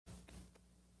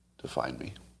to find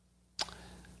me.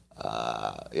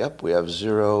 Yep, we have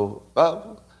 0.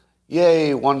 Oh,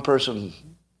 yay, one person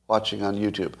watching on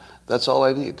YouTube. That's all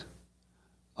I need.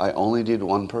 I only need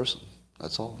one person.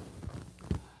 That's all.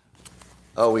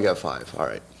 Oh, we got 5. All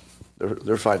right.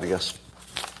 They're finding us.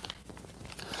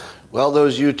 Well,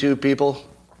 those YouTube people,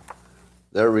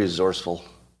 they're resourceful.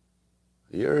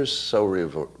 You're so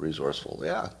resourceful.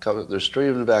 Yeah, they're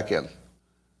streaming back in.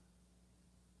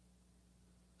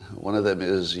 One of them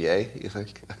is yay, you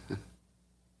think?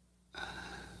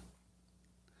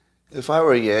 If I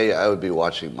were yay, I would be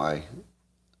watching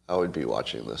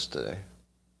this today.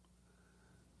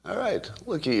 All right,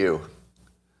 look at you.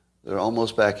 They're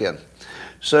almost back in.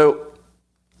 So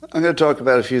I'm going to talk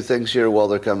about a few things here while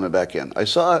they're coming back in.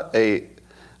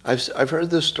 I've heard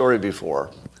this story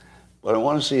before, but I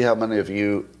want to see how many of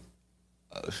you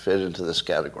fit into this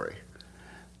category.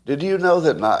 Did you know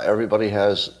that not everybody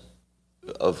has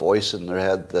a voice in their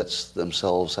head that's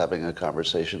themselves having a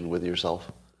conversation with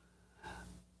yourself?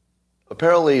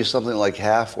 Apparently something like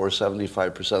half or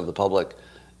 75% of the public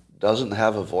doesn't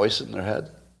have a voice in their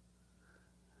head.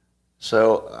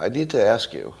 So I need to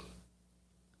ask you,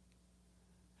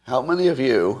 how many of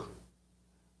you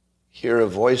hear a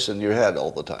voice in your head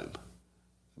all the time?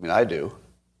 I mean, I do.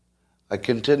 I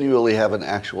continually have an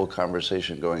actual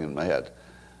conversation going in my head.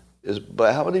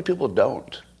 But how many people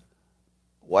don't?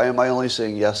 Why am I only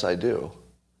saying yes, I do?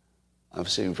 I'm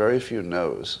seeing very few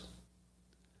no's.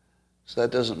 So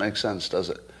that doesn't make sense, does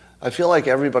it? I feel like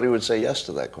everybody would say yes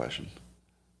to that question.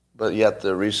 But yet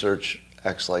the research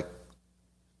acts like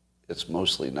it's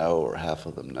mostly no, or half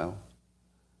of them no.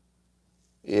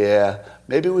 Yeah,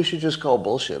 maybe we should just call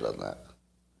bullshit on that.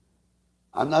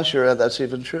 I'm not sure that's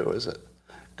even true, is it?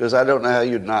 Because I don't know how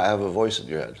you'd not have a voice in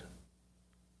your head.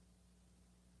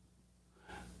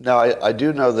 Now, I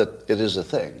do know that it is a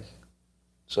thing.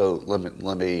 So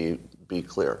let me be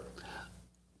clear.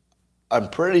 I'm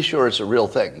pretty sure it's a real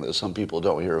thing that some people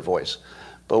don't hear a voice.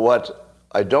 But what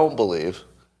I don't believe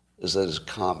is that it's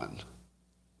common.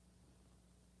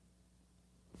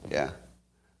 Yeah,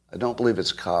 I don't believe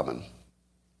it's common.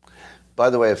 By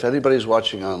the way, if anybody's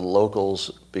watching on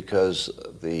Locals because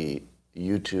the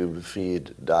YouTube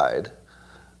feed died,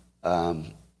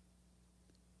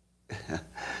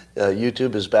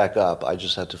 YouTube is back up. I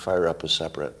just had to fire up a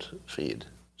separate feed.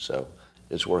 So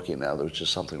it's working now. There was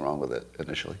just something wrong with it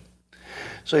initially.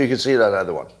 So you can see it on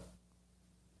either one.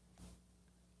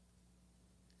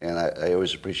 And I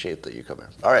always appreciate that you come here.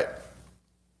 All right.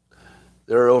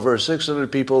 There are over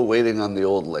 600 people waiting on the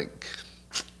old link.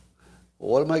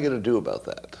 Well, what am I going to do about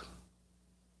that?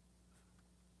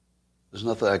 There's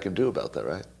nothing I can do about that,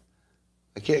 right?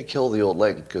 I can't kill the old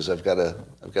link because I've got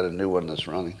a new one that's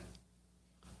running.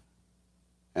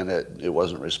 And it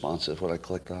wasn't responsive when I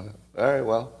clicked on it. All right,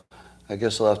 well, I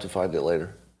guess I'll have to find it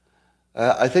later.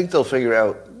 I think they'll figure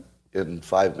out in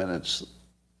 5 minutes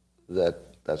that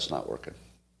that's not working.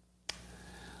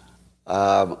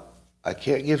 I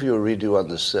can't give you a redo on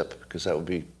the SIP because that would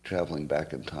be traveling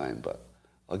back in time, but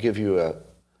I'll give you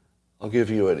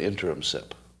an interim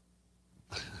SIP.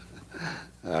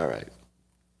 All right.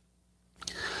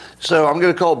 So I'm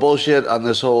going to call bullshit on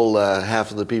this whole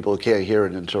half of the people can't hear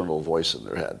an internal voice in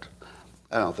their head.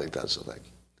 I don't think that's the thing.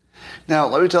 Now,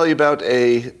 let me tell you about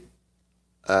a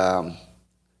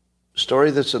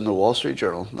story that's in the Wall Street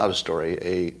Journal. Not a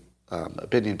story,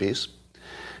 opinion piece.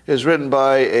 It's written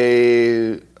by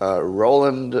a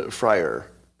Roland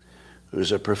Fryer,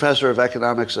 who's a professor of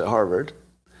economics at Harvard.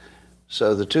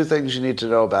 So the two things you need to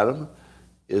know about him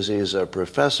is he's a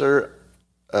professor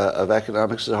of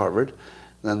economics at Harvard.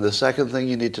 Then the second thing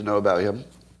you need to know about him,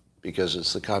 because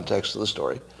it's the context of the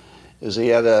story, is he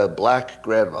had a black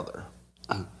grandmother.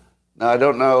 Now, I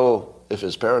don't know if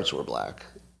his parents were black,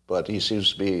 but he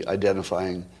seems to be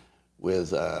identifying with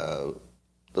the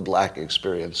black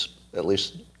experience, at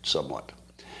least somewhat.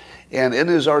 And in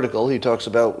his article, he talks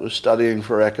about studying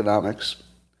for economics.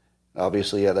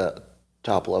 Obviously, he had a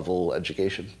top-level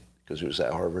education because he was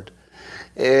at Harvard.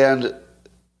 And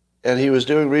he was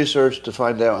doing research to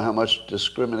find out how much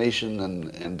discrimination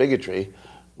and bigotry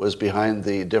was behind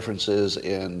the differences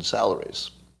in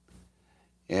salaries.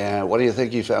 And what do you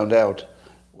think he found out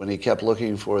when he kept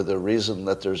looking for the reason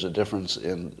that there's a difference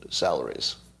in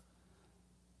salaries?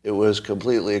 It was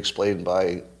completely explained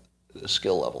by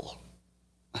skill level.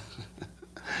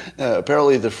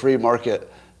 Apparently the free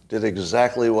market did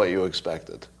exactly what you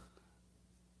expected.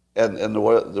 And there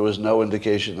was no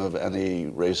indication of any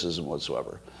racism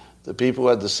whatsoever. The people who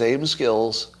had the same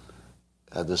skills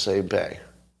had the same pay.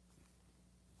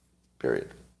 Period.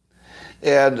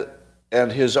 And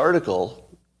his article,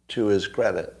 to his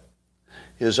credit,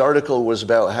 His article was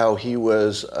about how he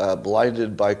was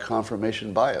blinded by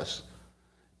confirmation bias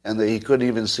and that he couldn't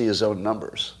even see his own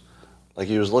numbers. Like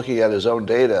he was looking at his own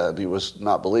data and he was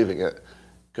not believing it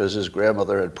because his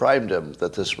grandmother had primed him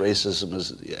that this racism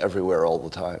is everywhere all the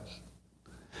time.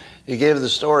 He gave the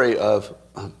story of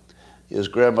his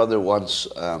grandmother once,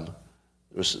 there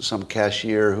was some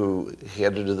cashier who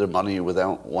handed her the money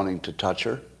without wanting to touch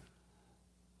her.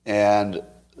 And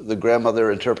the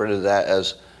grandmother interpreted that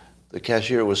as the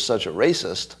cashier was such a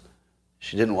racist,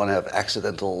 she didn't want to have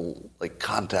accidental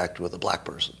contact with a black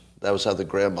person. That was how the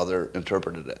grandmother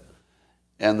interpreted it.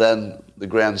 And then the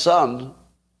grandson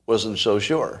wasn't so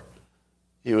sure.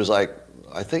 He was like,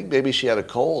 I think maybe she had a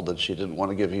cold and she didn't want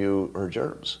to give you her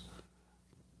germs.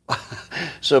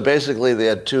 So basically they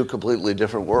had two completely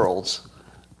different worlds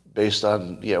based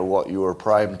on what you were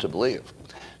primed to believe.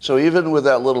 So even with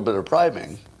that little bit of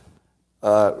priming,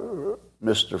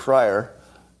 Mr. Fryer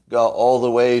got all the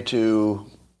way to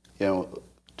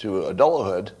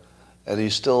adulthood, and he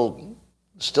still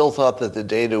thought that the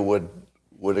data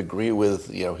would agree with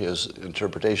his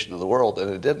interpretation of the world, and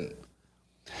it didn't.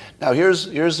 Now here's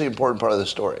the important part of the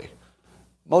story.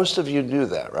 Most of you knew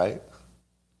that, right?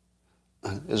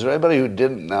 Is there anybody who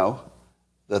didn't know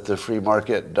that the free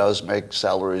market does make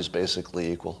salaries basically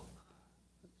equal?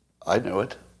 I knew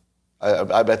it.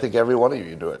 I think every one of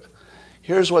you knew it.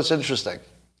 Here's what's interesting.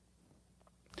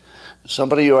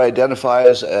 Somebody who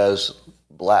identifies as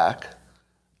black,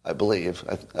 I believe,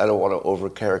 I don't want to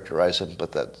overcharacterize him,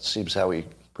 but that seems how he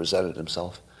presented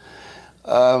himself.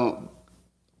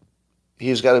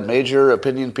 He's got a major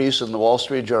opinion piece in the Wall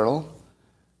Street Journal.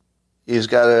 He's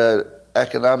got an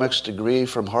economics degree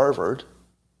from Harvard.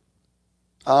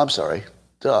 I'm sorry,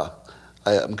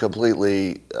 I'm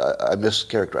completely, I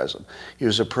mischaracterized him. He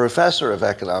was a professor of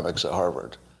economics at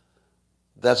Harvard.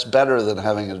 That's better than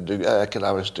having an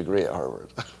economics degree at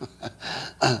Harvard.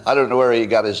 I don't know where he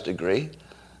got his degree,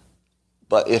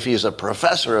 but if he's a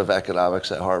professor of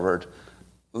economics at Harvard,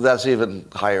 that's even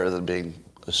higher than being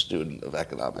a student of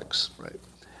economics, right?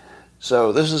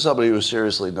 So this is somebody who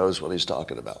seriously knows what he's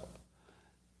talking about.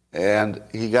 And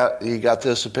he got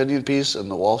this opinion piece in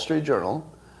the Wall Street Journal,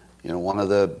 one of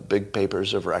the big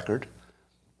papers of record,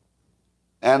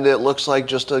 and it looks like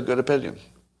just a good opinion.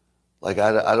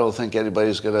 I don't think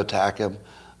anybody's going to attack him.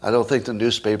 I don't think the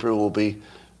newspaper will be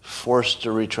forced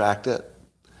to retract it.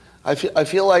 I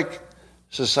feel like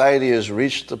society has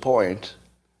reached the point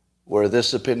where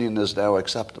this opinion is now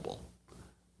acceptable.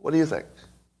 What do you think?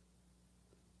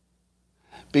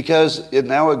 Because it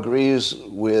now agrees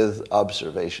with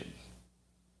observation.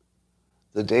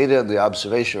 The data and the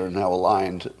observation are now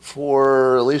aligned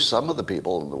for at least some of the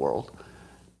people in the world.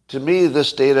 To me,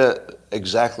 this data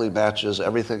exactly matches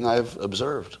everything I've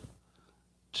observed.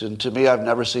 To me, I've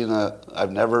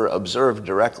never observed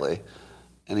directly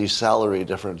any salary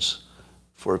difference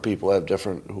for people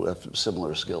who have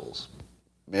similar skills.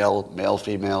 Male,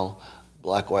 female,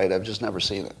 black, white, I've just never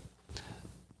seen it.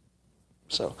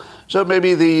 So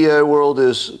maybe the world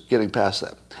is getting past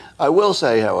that. I will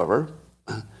say, however,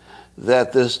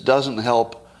 that this doesn't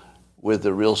help with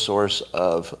the real source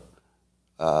of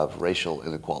racial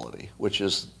inequality, which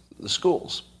is the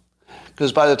schools.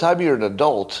 Because by the time you're an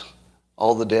adult,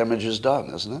 all the damage is done,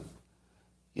 isn't it?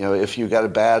 If you got a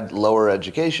bad lower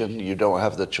education, you don't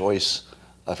have the choice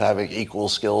of having equal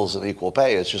skills and equal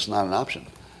pay. It's just not an option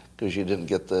because you didn't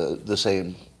get the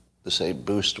same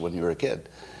boost when you were a kid.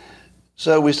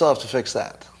 So we still have to fix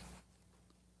that.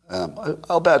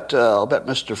 I'll bet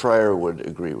Mr. Fryer would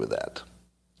agree with that.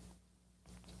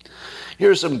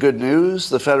 Here's some good news.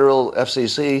 The federal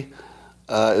FCC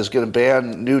is going to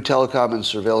ban new telecom and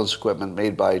surveillance equipment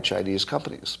made by Chinese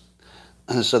companies.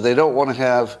 So they don't want to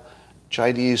have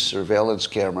Chinese surveillance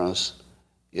cameras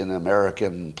in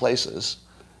American places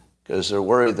because they're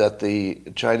worried that the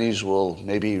Chinese will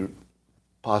maybe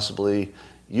possibly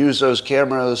use those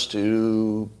cameras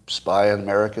to spy on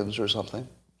Americans or something.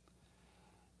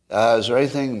 Is there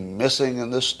anything missing in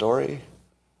this story?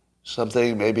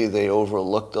 Something maybe they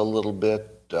overlooked a little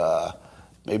bit?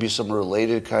 Maybe some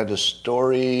related kind of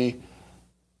story?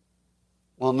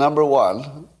 Well, number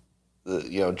one,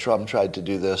 Trump tried to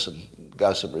do this and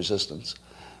got some resistance.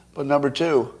 But number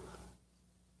two,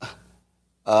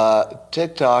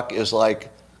 TikTok is like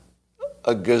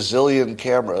a gazillion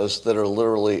cameras that are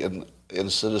literally in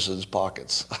citizens'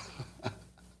 pockets.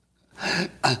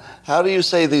 How do you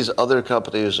say these other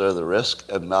companies are the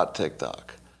risk and not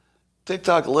TikTok?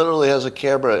 TikTok literally has a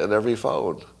camera in every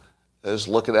phone. It's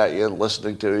looking at you and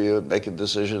listening to you and making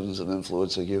decisions and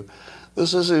influencing you.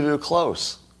 This isn't even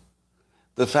close.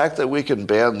 The fact that we can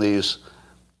ban these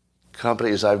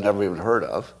companies I've never even heard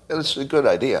of, and it's a good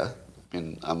idea. I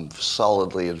mean, I'm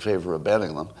solidly in favor of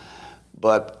banning them,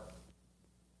 but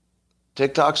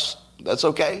TikTok's, that's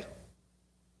okay.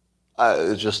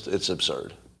 It's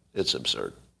absurd. It's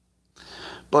absurd.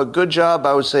 But good job,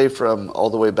 I would say, from all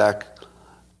the way back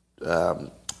to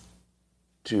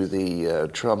the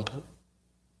Trump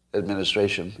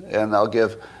administration. And I'll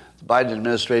give the Biden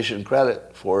administration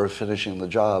credit for finishing the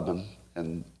job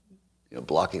and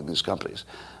blocking these companies.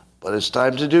 But it's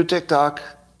time to do TikTok,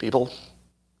 people.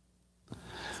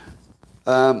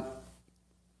 I'm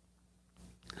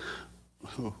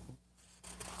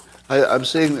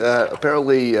seeing,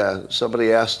 apparently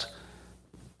somebody asked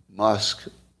Musk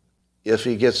if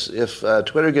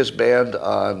Twitter gets banned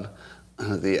on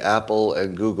the Apple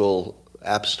and Google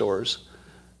app stores,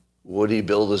 would he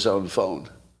build his own phone?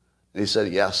 And he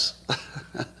said yes.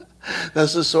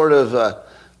 That's the sort of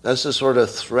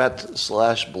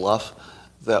threat/bluff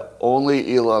that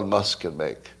only Elon Musk can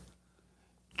make.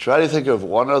 Try to think of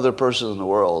one other person in the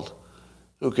world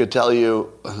who could tell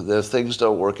you that if things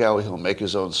don't work out, he'll make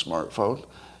his own smartphone,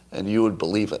 and you would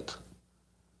believe it,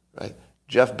 right?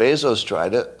 Jeff Bezos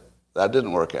tried it. That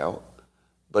didn't work out.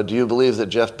 But do you believe that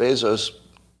Jeff Bezos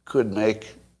could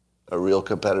make a real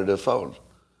competitive phone?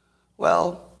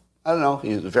 Well, I don't know.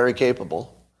 He's very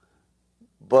capable.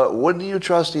 But wouldn't you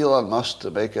trust Elon Musk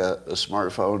to make a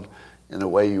smartphone in a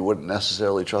way you wouldn't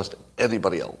necessarily trust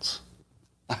anybody else?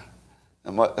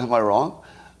 Am I wrong?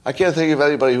 I can't think of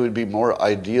anybody who would be more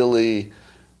ideally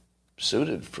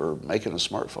suited for making a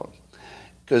smartphone,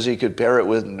 because he could pair it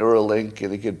with Neuralink,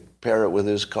 and he could pair it with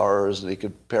his cars, and he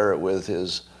could pair it with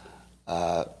his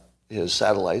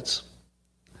satellites.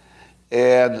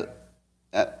 And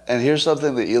here's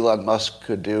something that Elon Musk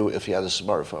could do if he had a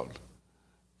smartphone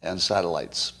and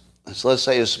satellites. So let's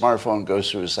say his smartphone goes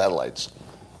through his satellites.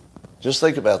 Just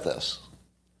think about this.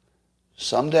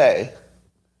 Someday,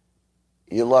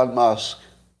 Elon Musk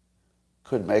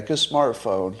could make a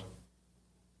smartphone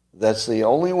that's the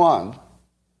only one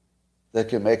that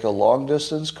can make a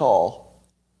long-distance call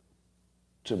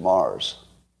to Mars.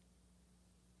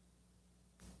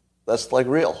 That's like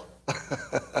real.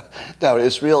 Now,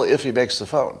 it's real if he makes the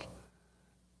phone.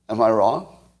 Am I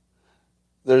wrong?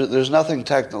 There's nothing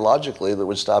technologically that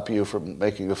would stop you from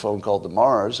making a phone call to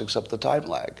Mars except the time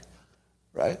lag,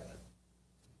 right?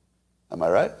 Am I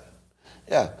right?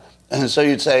 Yeah. And so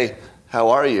you'd say, how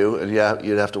are you? And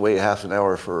you'd have to wait half an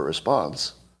hour for a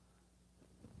response.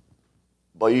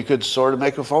 But you could sort of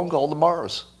make a phone call to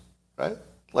Mars, right?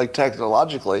 Like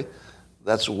technologically,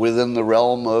 that's within the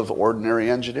realm of ordinary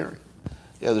engineering.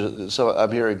 Yeah, so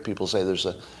I'm hearing people say there's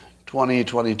a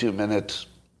 22-minute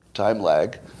time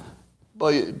lag.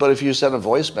 But if you send a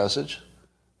voice message,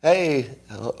 hey,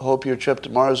 hope your trip to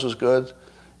Mars was good.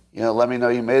 Let me know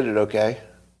you made it okay.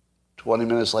 20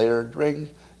 minutes later, ring.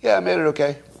 Yeah, I made it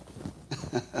okay.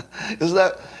 Isn't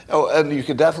that? Oh, and you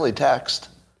could definitely text.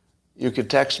 You could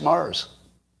text Mars.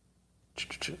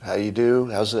 How you do?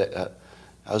 How's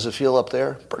it feel up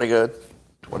there? Pretty good.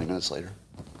 20 minutes later.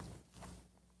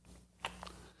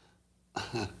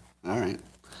 All right.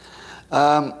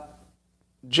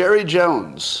 Jerry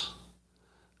Jones.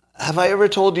 Have I ever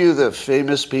told you that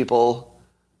famous people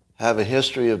have a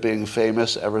history of being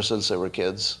famous ever since they were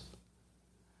kids?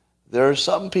 There are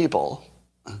some people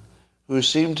who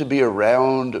seem to be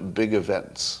around big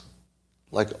events,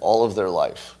 like all of their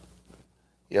life.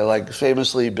 Like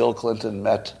famously, Bill Clinton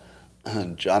met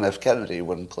John F. Kennedy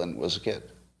when Clinton was a kid.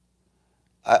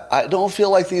 I don't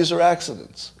feel like these are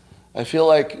accidents. I feel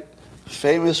like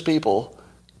famous people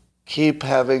keep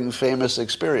having famous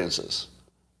experiences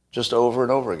just over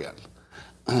and over again.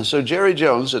 So Jerry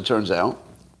Jones, it turns out,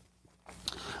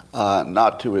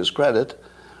 not to his credit,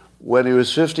 when he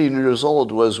was 15 years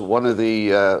old, was one of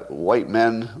the white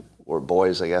men, or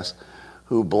boys, I guess,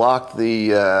 who blocked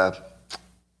the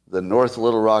North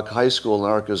Little Rock High School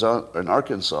in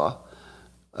Arkansas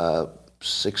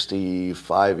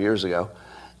 65 years ago,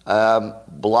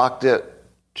 blocked it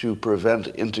to prevent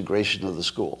integration of the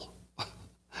school.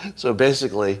 So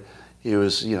basically, he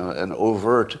was, an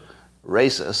overt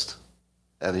racist,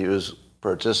 and he was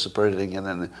participating in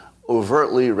an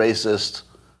overtly racist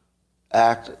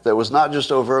act that was not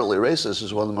just overtly racist,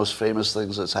 is one of the most famous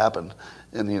things that's happened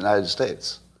in the United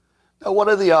States. Now, what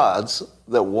are the odds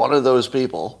that one of those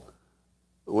people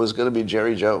was going to be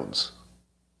Jerry Jones,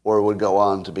 or would go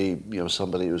on to be,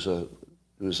 somebody who's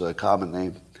a common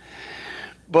name?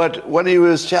 But when he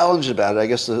was challenged about it, I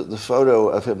guess the photo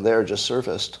of him there just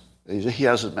surfaced. He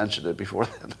hasn't mentioned it before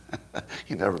then.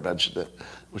 He never mentioned it,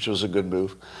 which was a good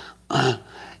move.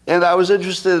 And I was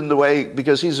interested in the way,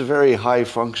 because he's a very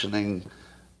high-functioning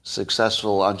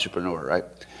successful entrepreneur, right?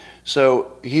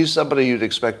 So he's somebody you'd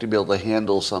expect to be able to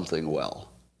handle something well.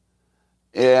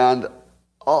 And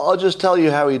I'll just tell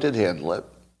you how he did handle it.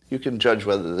 You can judge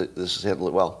whether this is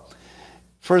handled well.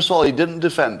 First of all, he didn't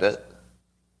defend it.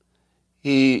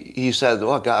 He said,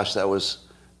 oh gosh, that was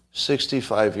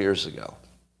 65 years ago.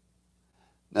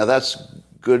 Now that's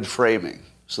good framing.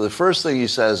 So the first thing he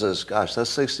says is, gosh, that's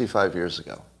 65 years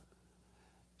ago.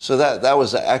 So that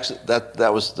was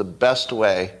the best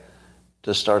way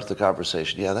to start the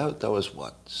conversation. Yeah, that was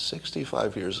what,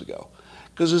 65 years ago?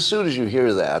 Because as soon as you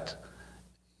hear that,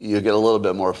 you get a little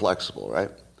bit more flexible,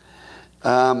 right?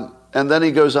 And then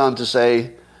he goes on to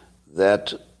say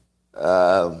that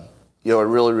it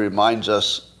really reminds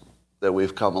us that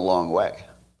we've come a long way,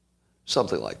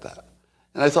 something like that.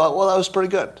 And I thought, well, that was pretty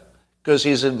good, because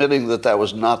he's admitting that that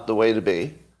was not the way to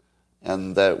be,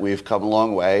 and that we've come a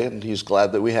long way, and he's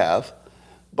glad that we have.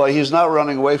 But he's not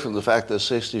running away from the fact that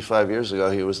 65 years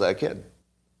ago he was that kid,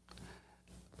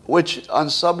 which on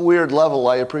some weird level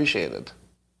I appreciated.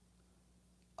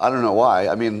 I don't know why.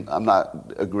 I mean, I'm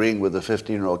not agreeing with the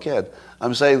 15-year-old kid.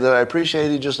 I'm saying that I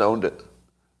appreciate he just owned it.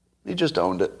 He just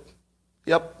owned it.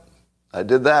 Yep, I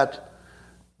did that.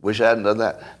 Wish I hadn't done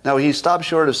that. Now, he stopped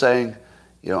short of saying,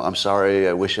 I'm sorry,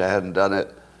 I wish I hadn't done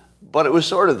it. But it was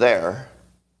sort of there.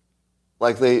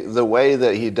 Like the way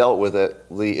that he dealt with it,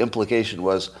 the implication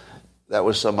was that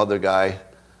was some other guy.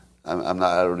 I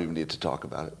don't even need to talk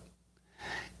about it.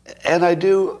 And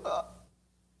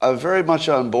I'm very much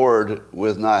on board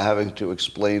with not having to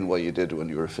explain what you did when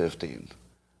you were 15.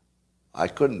 I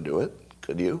couldn't do it.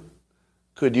 Could you?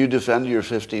 Could you defend your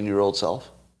 15-year-old self?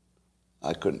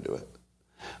 I couldn't do it.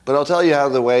 But I'll tell you how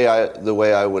the way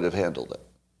I would have handled it.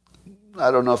 I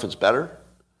don't know if it's better,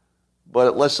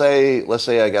 but let's say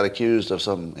I got accused of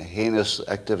some heinous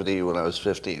activity when I was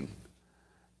 15,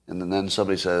 and then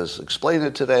somebody says, "Explain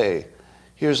it today."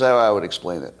 Here's how I would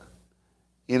explain it.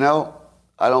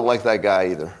 I don't like that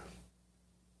guy either.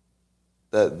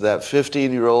 That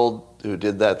 15-year-old who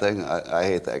did that thing, I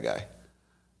hate that guy.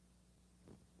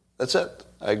 That's it.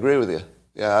 I agree with you.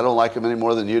 Yeah, I don't like him any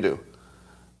more than you do.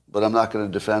 But I'm not going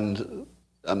to defend.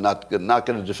 I'm not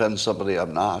going to defend somebody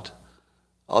I'm not.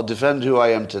 I'll defend who I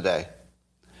am today.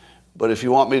 But if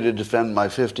you want me to defend my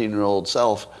 15-year-old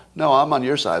self, no, I'm on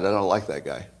your side. I don't like that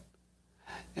guy.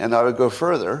 And I would go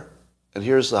further, and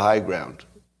here's the high ground.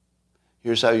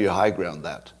 Here's how you high ground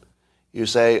that. You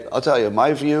say, I'll tell you,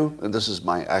 my view, and this is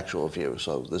my actual view,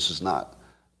 so this is not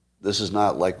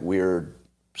like weird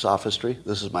sophistry.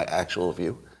 This is my actual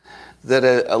view, that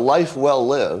a life well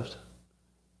lived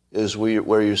is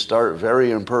where you start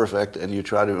very imperfect and you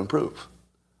try to improve,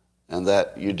 and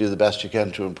that you do the best you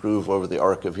can to improve over the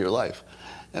arc of your life.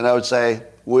 And I would say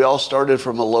we all started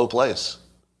from a low place.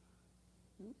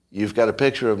 You've got a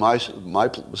picture of my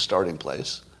starting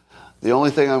place. The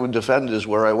only thing I would defend is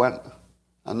where I went.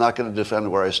 I'm not going to defend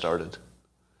where I started.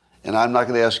 And I'm not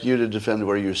going to ask you to defend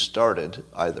where you started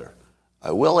either.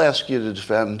 I will ask you to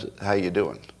defend how you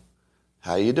doing.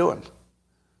 How you doing?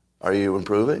 Are you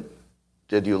improving?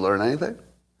 Did you learn anything?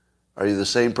 Are you the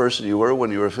same person you were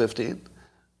when you were 15?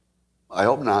 I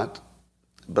hope not.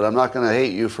 But I'm not going to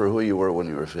hate you for who you were when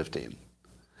you were 15.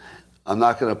 I'm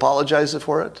not going to apologize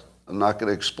for it. I'm not going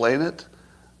to explain it.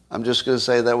 I'm just going to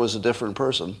say that was a different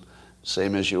person,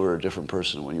 same as you were a different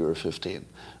person when you were 15.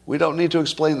 We don't need to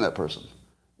explain that person.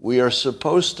 We are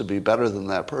supposed to be better than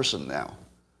that person now.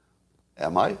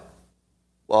 Am I?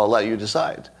 Well, I'll let you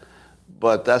decide.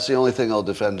 But that's the only thing I'll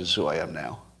defend is who I am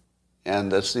now.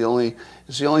 And it's the only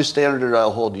standard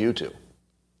I'll hold you to.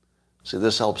 See,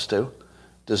 this helps too.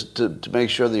 Just to make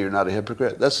sure that you're not a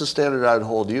hypocrite. That's the standard I'd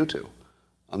hold you to.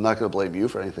 I'm not going to blame you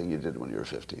for anything you did when you were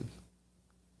 15.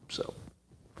 So,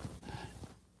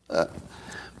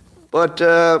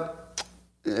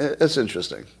 it's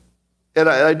interesting. And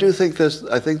I do think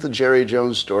I think the Jerry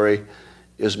Jones story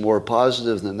is more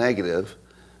positive than negative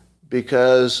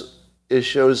because it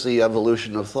shows the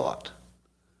evolution of thought.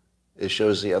 It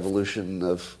shows the evolution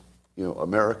of,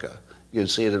 America. You can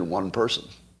see it in one person.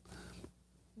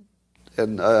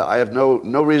 And I have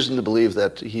no reason to believe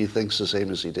that he thinks the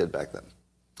same as he did back then.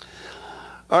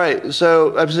 All right,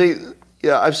 so I've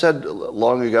said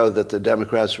long ago that the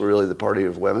Democrats were really the party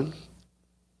of women.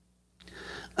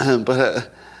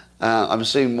 But I'm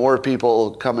seeing more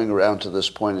people coming around to this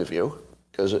point of view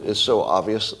because it's so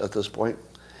obvious at this point.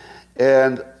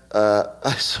 And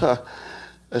I saw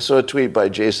a tweet by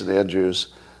Jason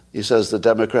Andrews. He says the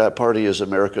Democrat Party is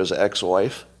America's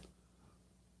ex-wife.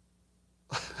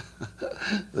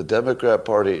 The Democrat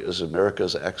Party is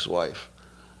America's ex-wife.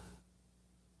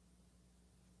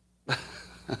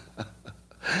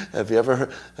 have you ever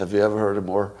heard a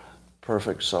more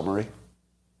perfect summary?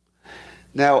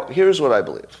 Now, here's what I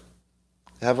believe.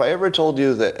 Have I ever told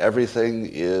you that everything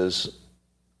is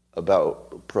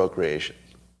about procreation?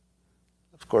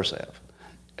 Of course I have.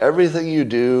 Everything you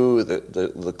do,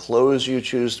 the clothes you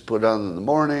choose to put on in the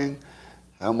morning,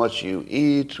 how much you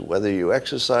eat, whether you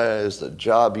exercise, the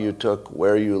job you took,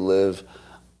 where you live,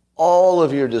 all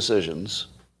of your decisions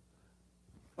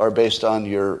are based on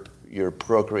your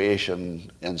procreation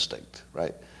instinct,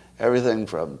 right? Everything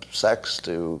from sex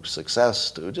to success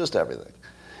to just everything.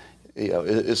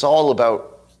 It's all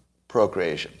about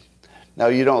procreation. Now,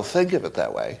 you don't think of it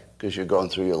that way because you're going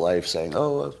through your life saying,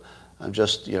 oh, I'm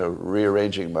just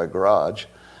rearranging my garage.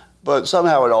 But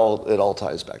somehow it all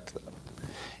ties back to that.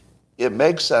 It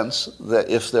makes sense that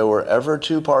if there were ever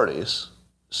two parties,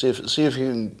 see if you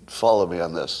can follow me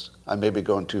on this. I may be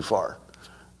going too far,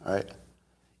 all right?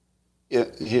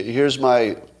 Here's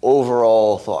my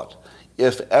overall thought.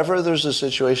 If ever there's a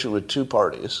situation with two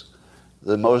parties,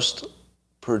 the most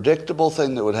predictable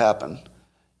thing that would happen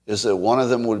is that one of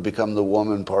them would become the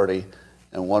woman party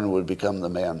and one would become the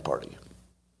man party.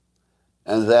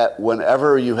 And that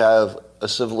whenever you have a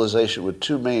civilization with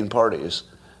two main parties,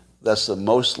 that's the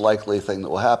most likely thing that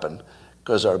will happen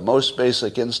because our most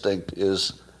basic instinct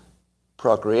is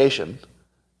procreation,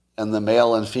 and the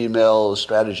male and female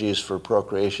strategies for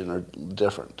procreation are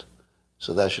different.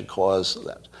 So that should cause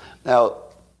that. Now,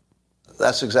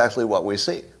 that's exactly what we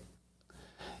see.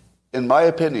 In my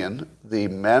opinion, the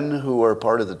men who are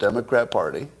part of the Democrat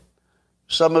Party,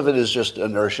 some of it is just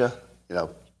inertia.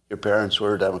 Your parents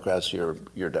were Democrats, you're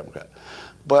a Democrat.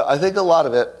 But I think a lot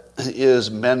of it is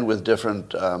men with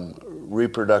different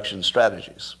reproduction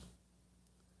strategies.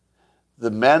 The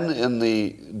men in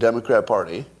the Democrat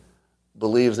Party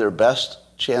believe their best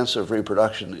chance of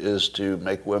reproduction is to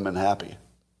make women happy.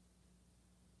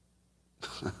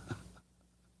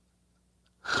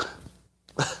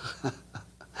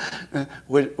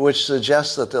 Which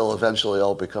suggests that they'll eventually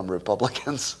all become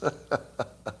Republicans.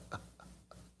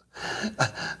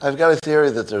 I've got a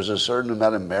theory that there's a certain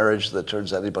amount of marriage that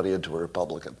turns anybody into a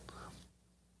Republican.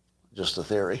 Just a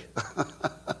theory.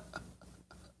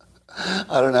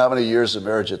 I don't know how many years of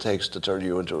marriage it takes to turn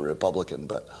you into a Republican,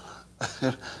 but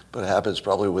it happens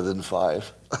probably within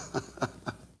 5.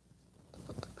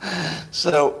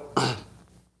 So,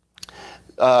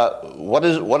 what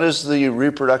is the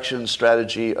reproduction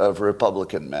strategy of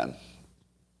Republican men?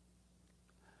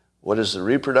 What is the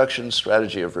reproduction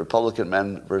strategy of Republican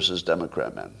men versus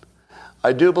Democrat men?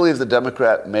 I do believe the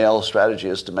Democrat male strategy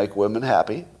is to make women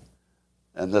happy,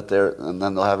 and then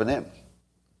they'll have an in.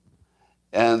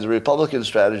 And the Republican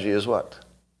strategy is what?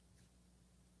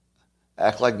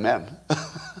 Act like men.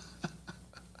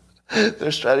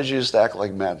 Their strategy is to act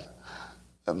like men,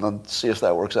 and then see if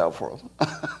that works out for them.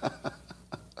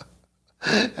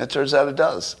 It turns out it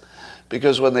does,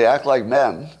 because when they act like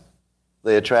men,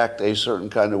 they attract a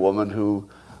certain kind of woman who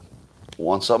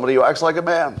wants somebody who acts like a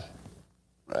man,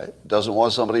 right? Doesn't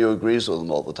want somebody who agrees with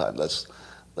them all the time. That's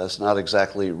not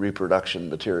exactly reproduction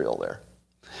material there.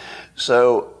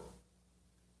 So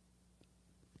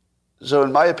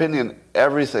in my opinion,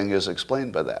 everything is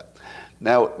explained by that.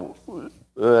 Now,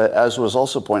 as was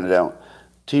also pointed out,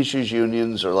 teachers'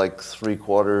 unions are like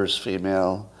 3/4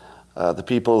 female. The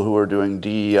people who are doing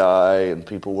DEI and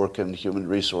people working human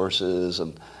resources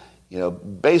and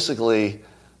basically,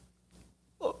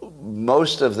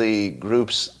 most of the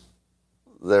groups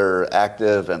that are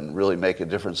active and really make a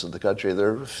difference in the country,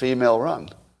 they're female-run.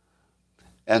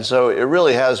 And so it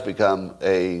really has become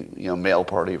a male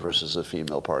party versus a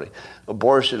female party.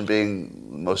 Abortion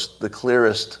being the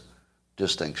clearest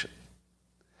distinction.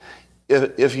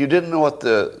 If you didn't know what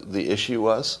the issue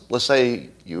was, let's say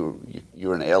you're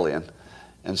an alien,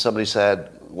 and somebody said,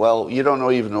 well, you don't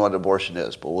even know what abortion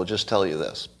is, but we'll just tell you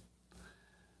this.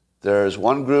 There's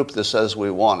one group that says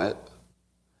we want it,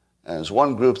 and there's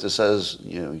one group that says,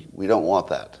 we don't want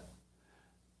that.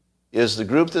 Is the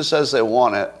group that says they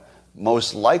want it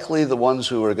most likely the ones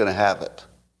who are going to have it?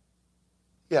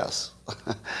 Yes.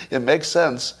 It makes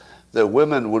sense that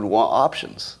women would want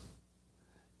options.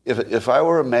 If I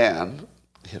were a man,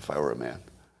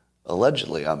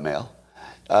 allegedly I'm male,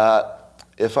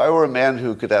 if I were a man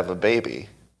who could have a baby,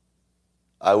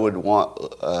 I would want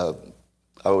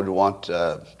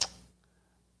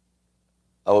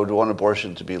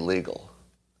abortion to be legal.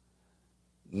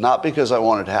 Not because I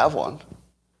wanted to have one,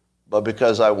 but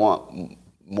because I want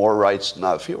more rights,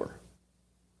 not fewer.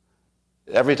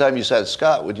 Every time you said,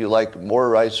 Scott, would you like more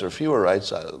rights or fewer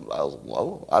rights? I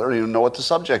don't even know what the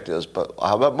subject is, but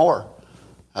how about more?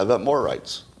 How about more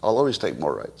rights? I'll always take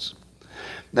more rights.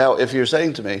 Now, if you're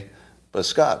saying to me, But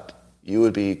Scott, you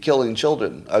would be killing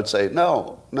children. I would say,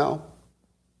 no.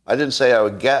 I didn't say I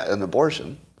would get an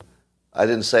abortion. I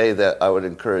didn't say that I would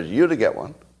encourage you to get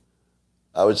one.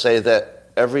 I would say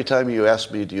that every time you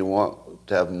ask me, do you want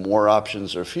to have more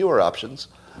options or fewer options,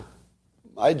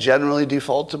 I generally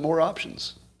default to more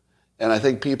options. And I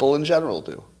think people in general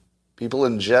do. People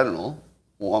in general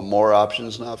want more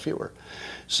options, not fewer.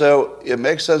 So it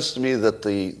makes sense to me that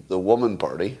the woman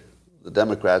party, the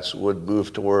Democrats, would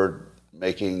move toward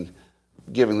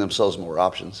giving themselves more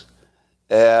options.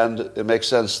 And it makes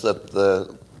sense that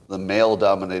the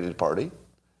male-dominated party,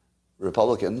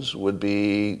 Republicans, would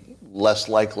be less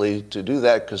likely to do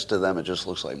that because to them it just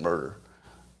looks like murder,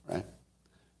 right?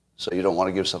 So you don't want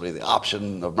to give somebody the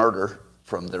option of murder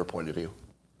from their point of view.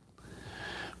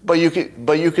 But you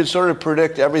can sort of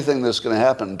predict everything that's going to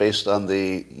happen based on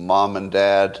the mom and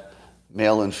dad,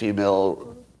 male and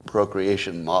female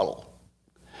procreation model.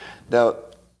 Now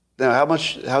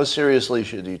how seriously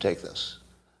should you take this?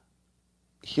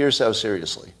 Here's how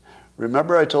seriously.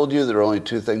 Remember I told you there are only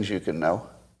two things you can know?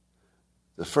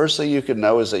 The first thing you can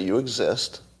know is that you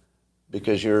exist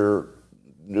because you're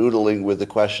noodling with the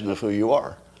question of who you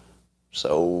are.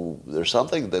 So there's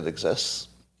something that exists.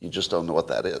 You just don't know what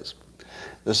that is.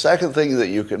 The second thing that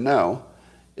you can know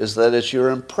is that it's your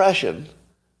impression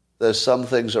that some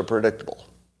things are predictable.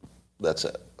 That's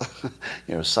it.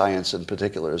 Science in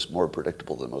particular is more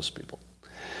predictable than most people.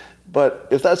 But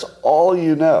if that's all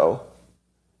you know,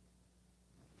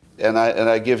 and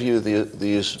I give you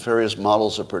these various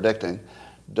models of predicting,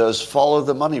 does follow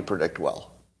the money predict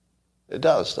well? It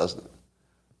does, doesn't it?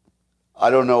 I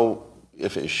don't know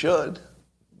if it should,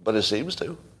 but it seems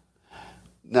to.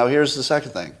 Now here's the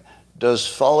second thing. Does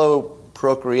follow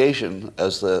procreation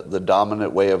as the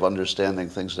dominant way of understanding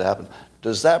things to happen,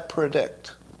 does that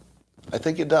predict? I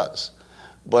think it does.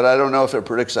 But I don't know if it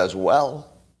predicts as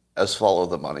well as follow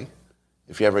the money.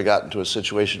 If you ever got into a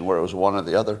situation where it was one or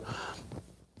the other,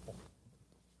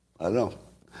 I don't know.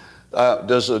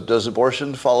 Does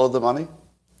abortion follow the money?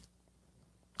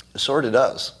 It sort of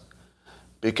does.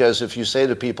 Because if you say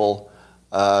to people,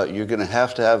 you're going to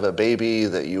have a baby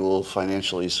that you will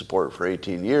financially support for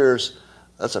 18 years,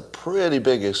 that's a pretty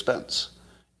big expense.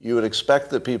 You would expect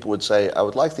that people would say, I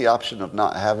would like the option of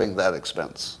not having that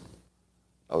expense.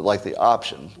 I would like the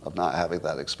option of not having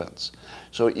that expense.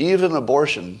 So even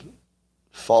abortion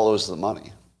follows the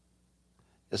money.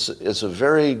 It's a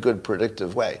very good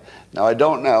predictive way. Now, I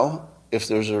don't know if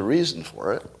there's a reason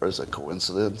for it, or is it a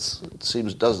coincidence?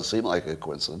 It doesn't seem like a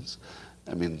coincidence.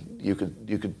 I mean, you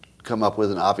could come up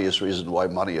with an obvious reason why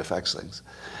money affects things.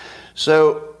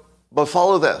 So, but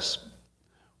follow this.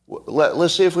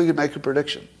 Let's see if we can make a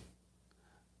prediction.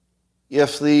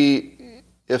 If the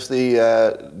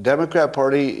Democrat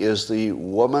Party is the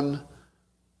woman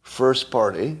first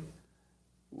party,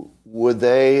 would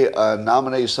they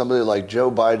nominate somebody like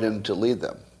Joe Biden to lead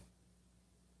them?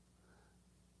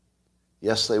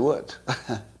 Yes, they would.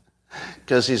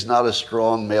 Because he's not a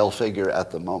strong male figure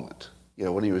at the moment.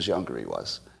 When he was younger, he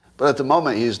was. But at the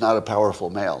moment, he's not a powerful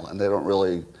male, and they don't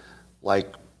really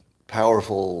like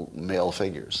powerful male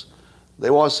figures. They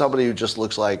want somebody who just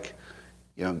looks like,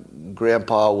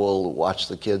 Grandpa will watch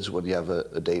the kids when you have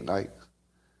a date night.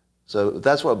 So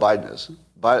that's what Biden is.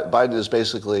 Biden is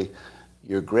basically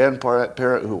your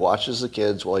grandparent who watches the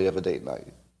kids while you have a date night.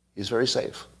 He's very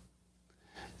safe.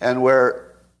 And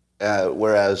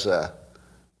whereas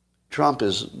Trump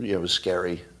is,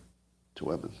 scary to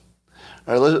women.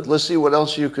 All right, let's see what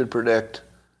else you could predict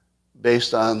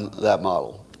based on that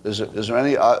model. Is there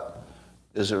any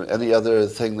other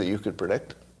thing that you could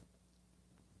predict?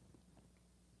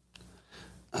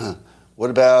 What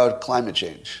about climate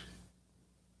change?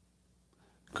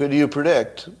 Could you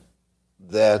predict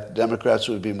that Democrats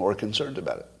would be more concerned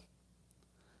about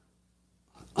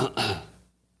it?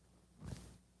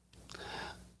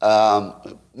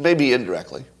 Maybe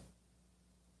indirectly.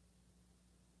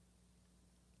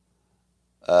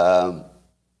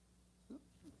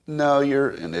 No,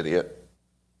 you're an idiot.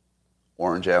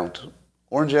 Orange out.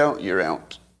 Orange out, you're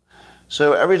out.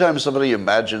 So every time somebody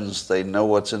imagines they know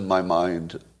what's in my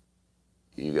mind,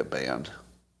 you get banned.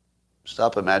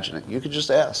 Stop imagining. You can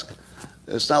just ask.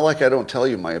 It's not like I don't tell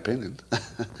you my opinion.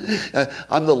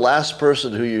 I'm the last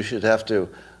person who you should have to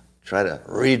try to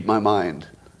read my mind.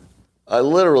 I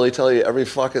literally tell you every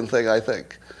fucking thing I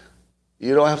think.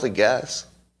 You don't have to guess.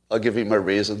 I'll give you my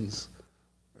reasons.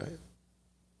 Right?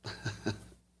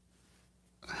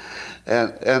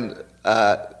 And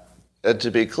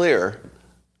to be clear,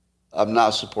 I'm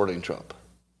not supporting Trump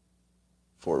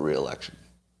for re-election.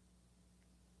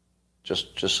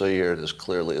 Just so you hear it as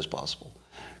clearly as possible.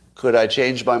 Could I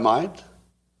change my mind?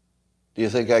 Do you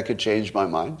think I could change my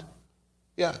mind?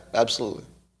 Yeah, absolutely.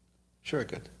 Sure I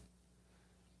could.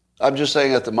 I'm just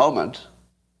saying at the moment,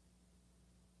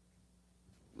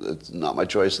 it's not my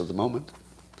choice at the moment.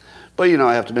 But,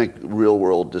 I have to make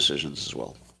real-world decisions as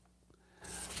well.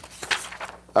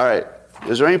 All right.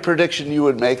 Is there any prediction you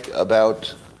would make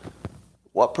about...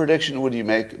 What prediction would you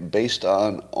make based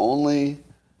on only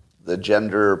the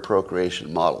gender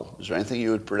procreation model? Is there anything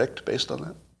you would predict based on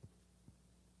that?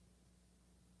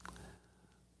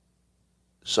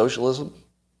 Socialism?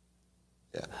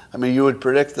 Yeah. I mean, you would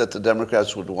predict that the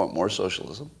Democrats would want more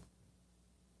socialism.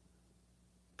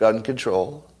 Gun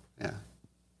control. Yeah.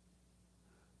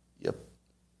 Yep.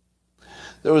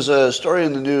 There was a story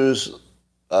in the news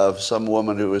of some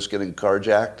woman who was getting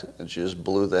carjacked, and she just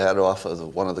blew the head off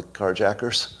of one of the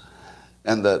carjackers.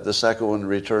 And the second one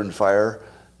returned fire,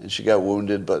 and she got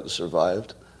wounded but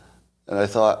survived. And I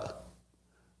thought,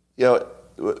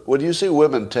 when you see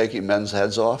women taking men's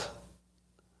heads off,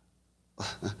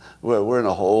 we're in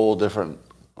a whole different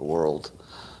world.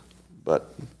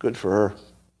 But good for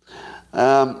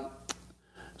her.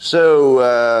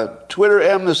 So Twitter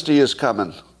amnesty is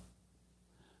coming.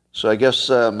 So I guess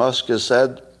Musk has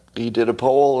said, he did a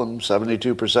poll and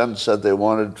 72% said they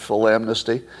wanted full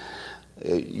amnesty.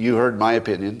 You heard my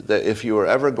opinion, that if you were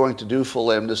ever going to do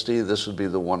full amnesty, this would be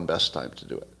the one best time to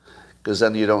do it. Because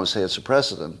then you don't say it's a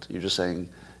precedent. You're just saying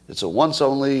it's a once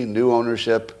only, new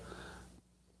ownership,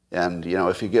 and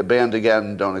if you get banned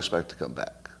again, don't expect to come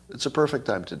back. It's a perfect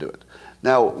time to do it.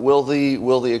 Now, will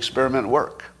the experiment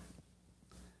work?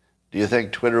 Do you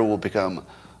think Twitter will become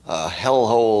a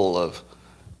hellhole of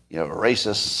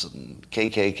racists and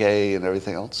KKK and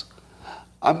everything else?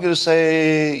 I'm going to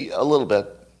say a little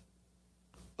bit.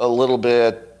 A little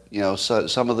bit, so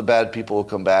some of the bad people will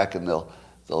come back and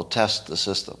they'll test the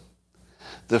system.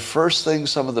 The first thing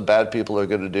some of the bad people are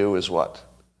going to do is what?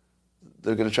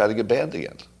 They're going to try to get banned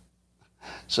again.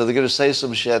 So they're going to say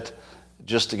some shit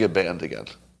just to get banned again.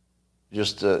 And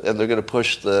they're going to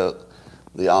push the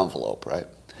envelope, right?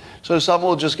 So some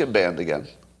will just get banned again.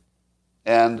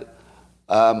 And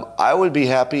I would be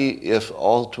happy if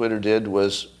all Twitter did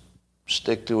was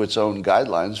stick to its own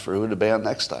guidelines for who to ban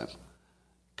next time.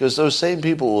 Because those same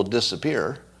people will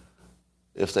disappear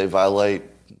if they violate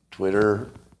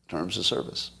Twitter terms of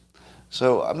service.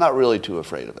 So I'm not really too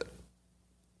afraid of it.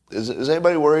 Is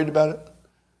anybody worried about it?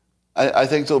 I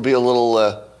think there'll be a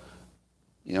little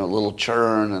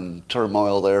churn and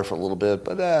turmoil there for a little bit,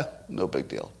 but no big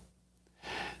deal.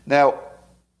 Now,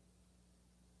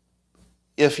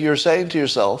 if you're saying to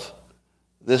yourself,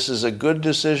 this is a good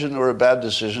decision or a bad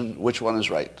decision, which one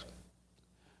is right?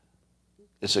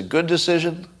 It's a good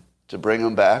decision to bring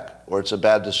them back, or it's a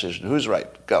bad decision. Who's right?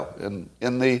 Go.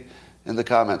 In the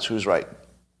comments, who's right?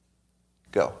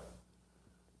 Go.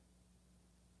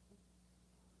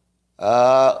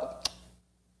 How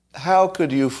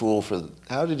did you fall for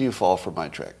my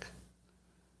trick?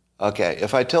 Okay,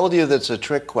 if I told you that's a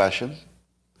trick question,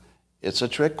 it's a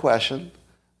trick question.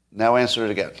 Now answer it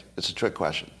again. It's a trick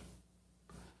question.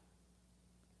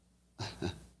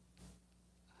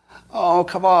 Oh,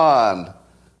 come on.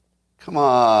 Come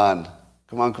on.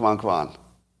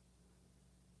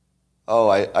 Oh,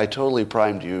 I totally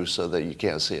primed you so that you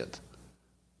can't see it.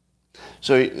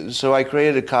 So I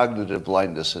created cognitive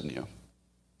blindness in you.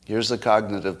 Here's the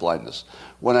cognitive blindness.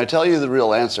 When I tell you the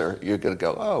real answer, you're going to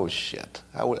go, oh, shit.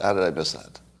 How did I miss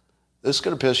that? This is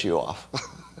going to piss you off.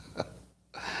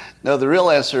 No, the real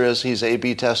answer is he's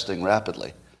A/B testing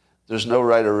rapidly. There's no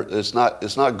right or it's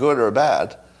not good or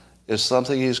bad. It's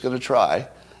something he's going to try,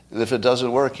 and if it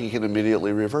doesn't work, he can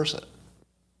immediately reverse it.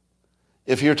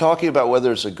 If you're talking about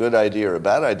whether it's a good idea or a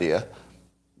bad idea,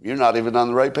 you're not even on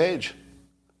the right page.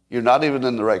 You're not even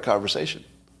in the right conversation.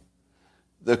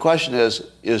 The question is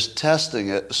testing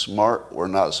it smart or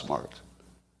not smart?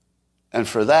 And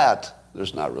for that,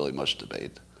 there's not really much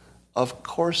debate. Of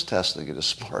course testing it is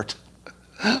smart.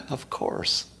 Of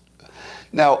course.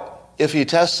 Now, if he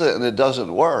tests it and it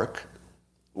doesn't work,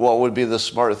 what would be the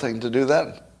smart thing to do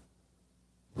then?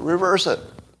 Reverse it.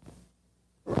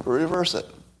 Reverse it,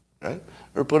 right?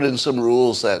 Or put in some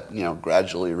rules that,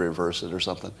 gradually reverse it or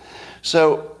something.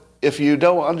 So if you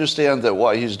don't understand that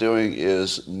what he's doing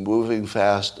is moving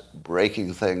fast,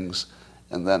 breaking things,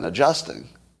 and then adjusting,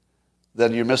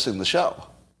 then you're missing the show,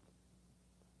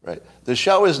 right? The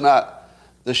show is not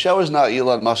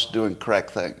Elon Musk doing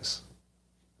correct things.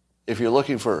 If you're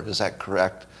looking for, is that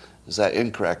correct? Is that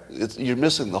incorrect? You're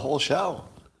missing the whole show.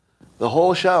 The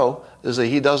whole show is that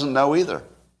he doesn't know either.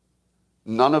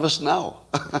 None of us know.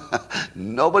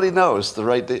 Nobody knows the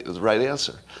right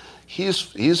answer.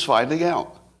 He's finding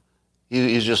out.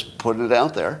 He's just putting it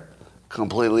out there,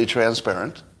 completely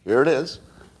transparent. Here it is.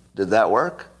 Did that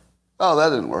work? Oh, that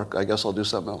didn't work. I guess I'll do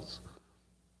something else.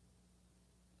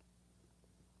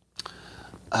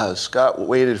 Scott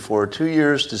waited for 2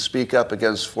 years to speak up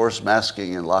against forced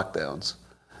masking and lockdowns.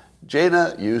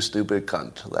 Jana, you stupid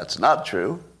cunt. That's not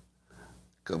true.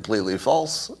 Completely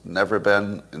false. Never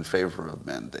been in favor of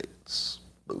mandates.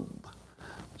 Boom.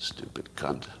 Stupid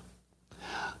cunt.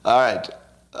 All right.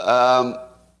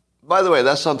 By the way,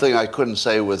 that's something I couldn't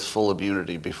say with full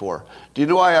immunity before. Do you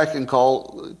know why I can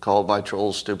call my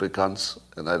trolls stupid cunts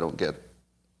and I don't get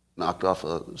knocked off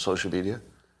of social media?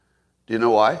 Do you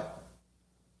know why?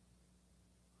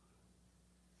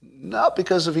 Not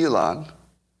because of Elon.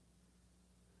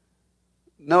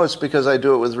 No, it's because I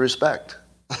do it with respect.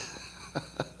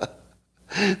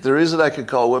 The reason I could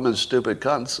call women stupid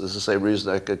cunts is the same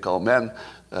reason I could call men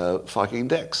fucking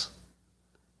dicks.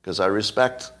 Because I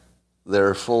respect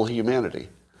their full humanity.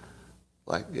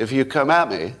 Like, if you come at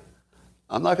me,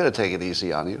 I'm not going to take it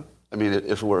easy on you. I mean,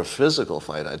 if it were a physical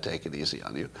fight, I'd take it easy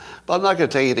on you. But I'm not going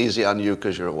to take it easy on you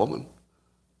because you're a woman.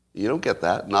 You don't get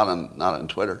that. Not on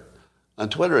Twitter. On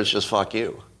Twitter, it's just fuck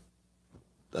you.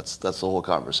 That's the whole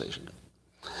conversation.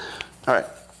 All right.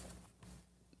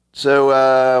 So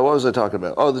what was I talking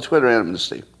about? Oh, the Twitter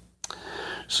amnesty.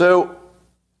 So,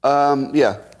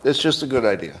 yeah, it's just a good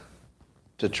idea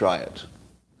to try it.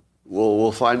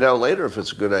 We'll find out later if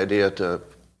it's a good idea to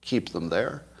keep them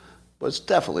there. But it's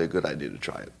definitely a good idea to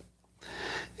try it.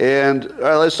 And all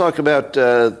right, let's talk about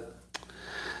that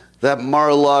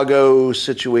Mar-a-Lago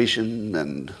situation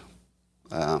and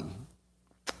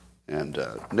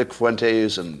Nick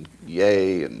Fuentes and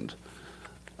Ye and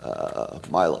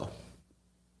Milo.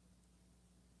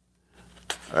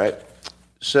 All right.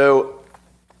 So,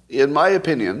 in my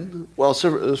opinion, well,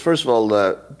 first of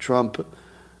all, Trump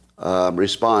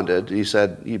responded. He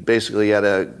said he basically had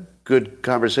a good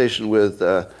conversation with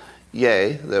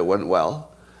Ye that went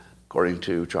well, according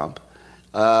to Trump.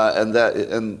 And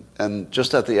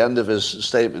just at the end of his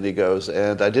statement, he goes,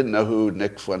 and I didn't know who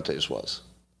Nick Fuentes was.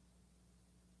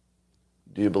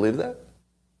 Do you believe that?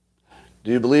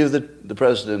 Do you believe that the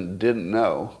president didn't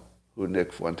know who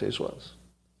Nick Fuentes was?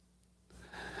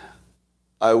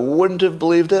 I wouldn't have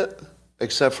believed it,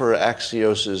 except for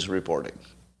Axios' reporting.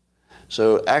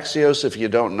 So Axios, if you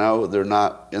don't know, they're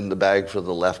not in the bag for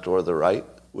the left or the right,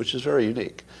 which is very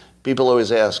unique. People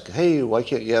always ask, hey, why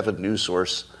can't you have a news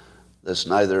source that's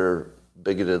neither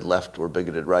bigoted left or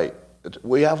bigoted right?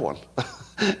 We have one.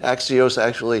 Axios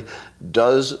actually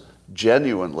does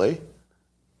genuinely,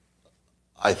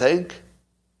 I think,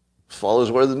 follows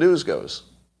where the news goes.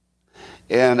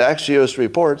 And Axios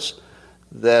reports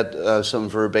that some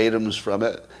verbatims from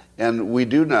it, and we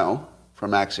do know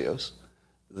from Axios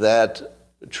that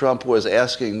Trump was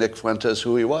asking Nick Fuentes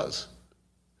who he was.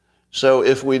 So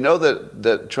if we know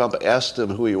that Trump asked him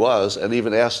who he was, and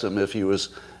even asked him if he was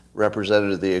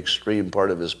represented the extreme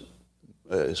part of his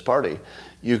party,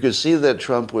 you could see that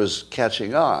Trump was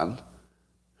catching on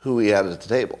who he had at the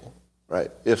table, right?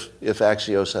 If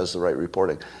Axios has the right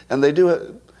reporting. And they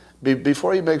do,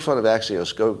 before you make fun of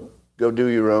Axios, go do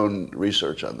your own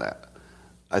research on that.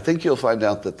 I think you'll find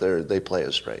out that they play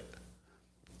it straight.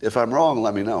 If I'm wrong,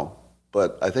 let me know.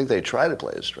 But I think they try to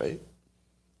play it straight.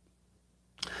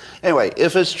 Anyway,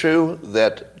 if it's true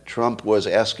that Trump was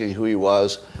asking who he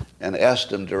was and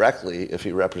asked him directly if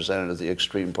he represented the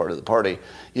extreme part of the party,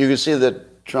 you can see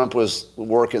that Trump was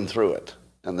working through it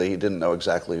and that he didn't know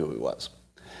exactly who he was.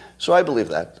 So I believe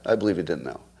that. I believe he didn't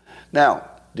know. Now,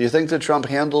 do you think that Trump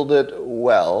handled it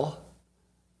well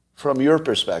from your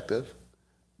perspective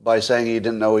by saying he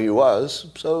didn't know who he was,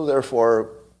 so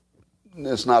therefore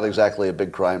it's not exactly a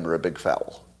big crime or a big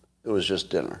foul? It was just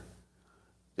dinner.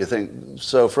 You think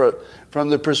so? From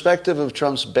the perspective of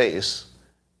Trump's base,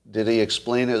 did he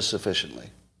explain it sufficiently?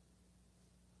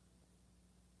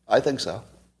 I think so.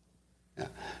 Yeah.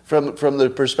 From the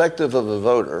perspective of a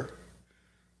voter,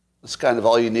 that's kind of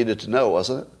all you needed to know,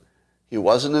 wasn't it? He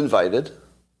wasn't invited.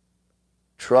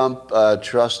 Trump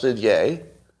trusted Ye.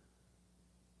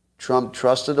 Trump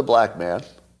trusted a black man,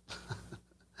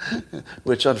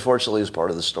 which unfortunately is part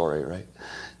of the story, right?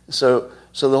 So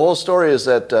the whole story is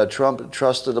that Trump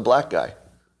trusted a black guy,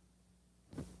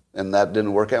 and that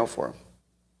didn't work out for him.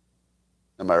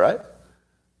 Am I right?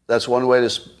 That's one way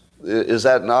to. Is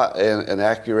that not an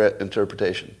accurate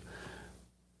interpretation?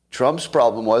 Trump's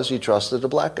problem was he trusted a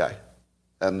black guy,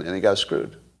 and he got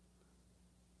screwed.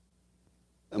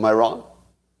 Am I wrong?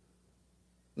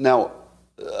 Now,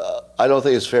 I don't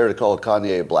think it's fair to call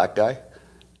Kanye a black guy,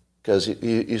 because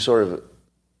he sort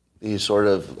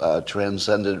of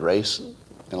transcended race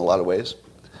in a lot of ways.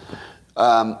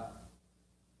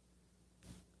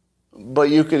 but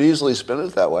you could easily spin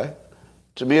it that way.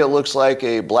 To me, it looks like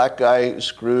a black guy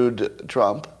screwed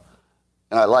Trump.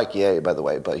 And I like Ye, by the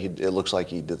way, but it looks like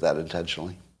he did that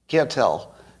intentionally. Can't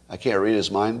tell. I can't read his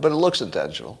mind, but it looks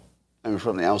intentional. I mean,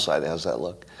 from the outside, it has that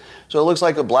look. So it looks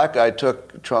like a black guy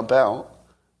took Trump out,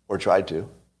 or tried to,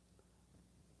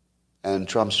 and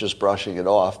Trump's just brushing it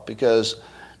off because,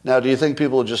 now, do you think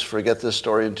people will just forget this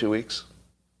story in 2 weeks?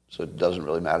 So it doesn't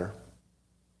really matter?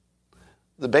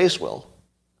 The base will.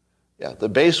 Yeah, the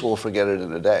base will forget it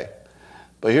in a day.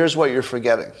 But here's what you're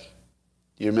forgetting.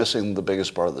 You're missing the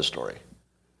biggest part of the story.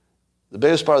 The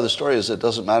biggest part of the story is it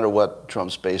doesn't matter what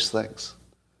Trump's base thinks.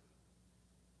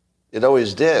 It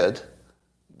always did,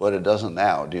 but it doesn't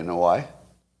now. Do you know why?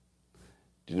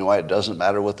 Do you know why it doesn't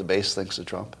matter what the base thinks of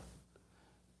Trump?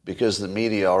 Because the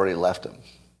media already left him.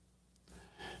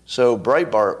 So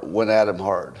Breitbart went at him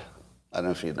hard. I don't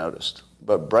know if you noticed.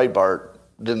 But Breitbart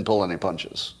didn't pull any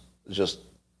punches. It's just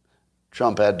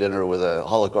Trump had dinner with a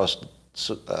Holocaust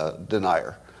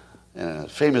denier, and a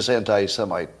famous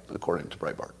anti-Semite, according to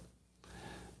Breitbart.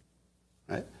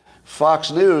 Right?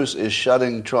 Fox News is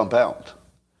shutting Trump out.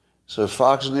 So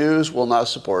Fox News will not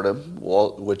support him,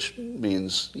 which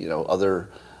means, other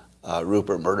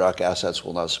Rupert Murdoch assets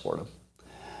will not support him.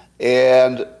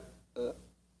 And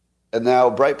now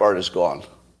Breitbart is gone.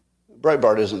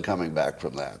 Breitbart isn't coming back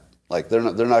from that. Like they're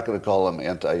not going to call him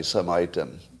anti-Semite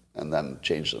and then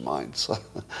change their minds.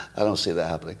 I don't see that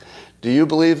happening. Do you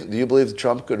believe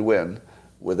Trump could win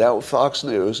without Fox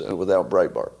News and without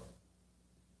Breitbart?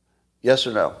 Yes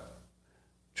or no?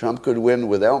 Trump could win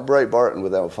without Breitbart and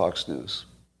without Fox News.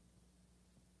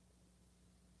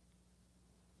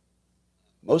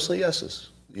 Mostly yeses.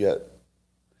 Yet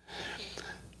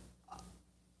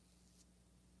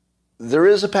there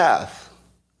is a path.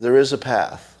 There is a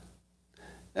path.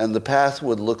 And the path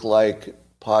would look like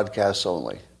podcasts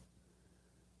only.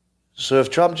 So if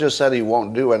Trump just said he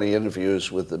won't do any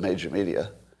interviews with the major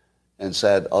media and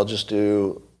said, I'll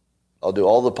do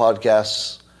all the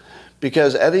podcasts,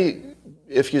 because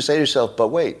if you say to yourself, but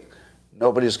wait,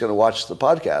 nobody's going to watch the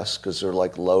podcasts because they're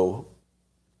like low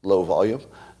volume.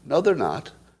 No, they're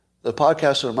not. The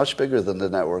podcasts are much bigger than the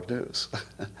network news.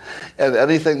 And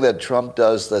anything that Trump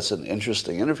does that's an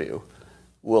interesting interview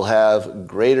will have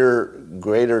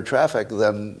greater traffic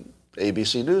than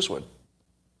ABC News would.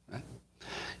 Right?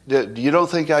 You don't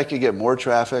think I could get more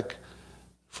traffic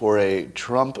for a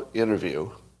Trump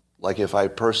interview, like if I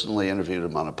personally interviewed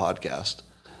him on a podcast?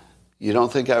 You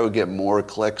don't think I would get more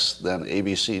clicks than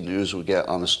ABC News would get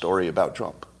on a story about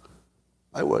Trump?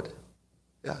 I would.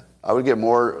 Yeah. I would get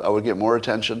more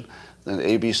attention than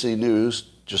ABC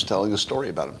News just telling a story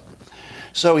about him.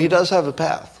 So he does have a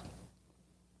path.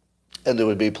 And there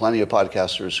would be plenty of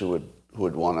podcasters who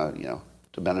would want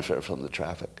to benefit from the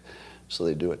traffic. So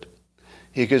they do it.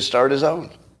 He could start his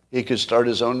own. He could start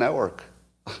his own network.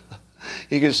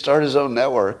 He could start his own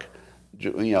network,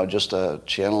 just a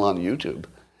channel on YouTube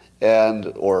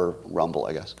or Rumble,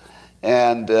 I guess.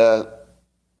 And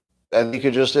he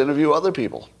could just interview other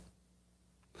people.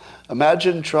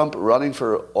 Imagine Trump running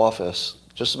for office.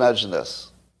 Just imagine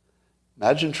this.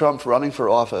 Imagine Trump running for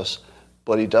office,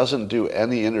 but he doesn't do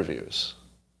any interviews.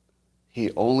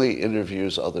 He only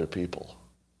interviews other people.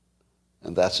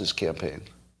 And that's his campaign.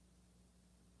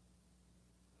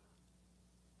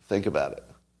 Think about it.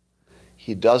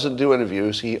 He doesn't do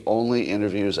interviews. He only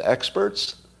interviews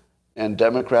experts and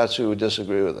Democrats who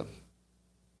disagree with him.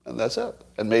 And that's it.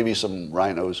 And maybe some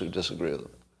rhinos who disagree with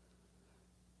him.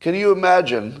 Can you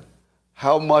imagine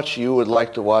how much you would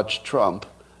like to watch Trump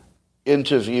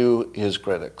interview his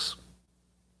critics?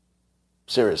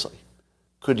 Seriously.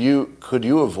 Could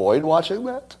you avoid watching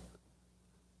that?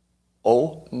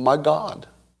 Oh my God.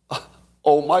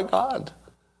 Oh my God.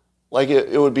 Like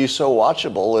it would be so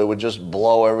watchable, it would just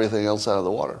blow everything else out of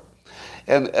the water.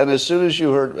 And as soon as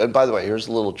you heard, and by the way, here's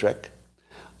a little trick.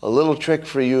 A little trick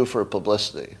for you for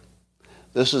publicity.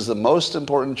 This is the most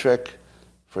important trick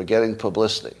for getting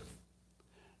publicity.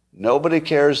 Nobody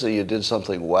cares that you did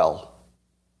something well.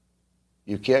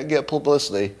 You can't get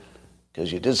publicity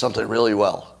because you did something really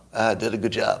well. I did a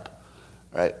good job,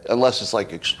 right? Unless it's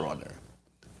like extraordinary.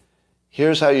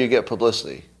 Here's how you get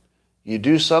publicity. You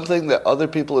do something that other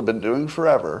people have been doing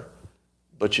forever,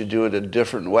 but you do it a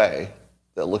different way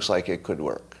that looks like it could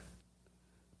work.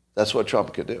 That's what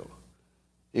Trump could do.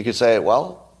 You could say,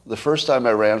 well, the first time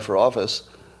I ran for office,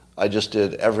 I just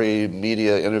did every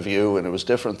media interview and it was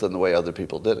different than the way other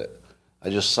people did it. I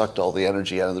just sucked all the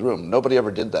energy out of the room. Nobody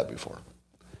ever did that before.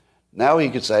 Now he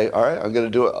could say, all right, I'm going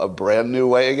to do it a brand new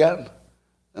way again.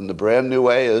 And the brand new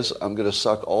way is I'm going to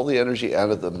suck all the energy out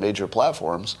of the major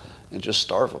platforms and just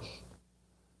starve them.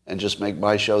 and just make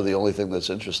my show the only thing that's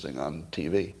interesting on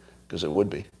TV, because it would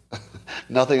be.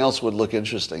 Nothing else would look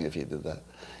interesting if he did that.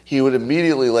 He would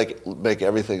immediately make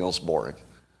everything else boring.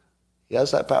 He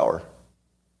has that power.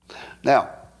 Now,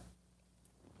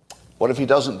 what if he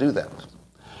doesn't do that?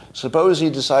 Suppose he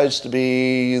decides to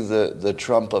be the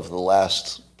Trump of the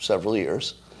last several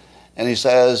years, and he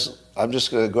says, I'm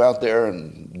just going to go out there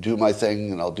and do my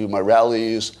thing, and I'll do my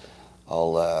rallies,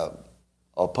 I'll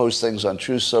post things on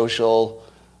Truth Social,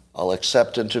 I'll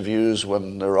accept interviews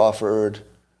when they're offered,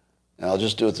 and I'll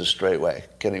just do it the straight way.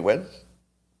 Can he win?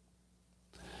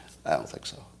 I don't think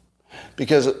so.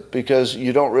 Because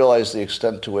you don't realize the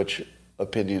extent to which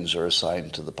opinions are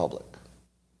assigned to the public.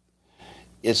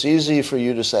 It's easy for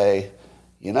you to say,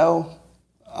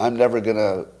 I'm never going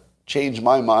to change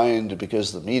my mind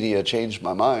because the media changed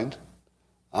my mind.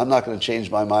 I'm not going to change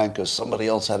my mind because somebody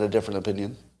else had a different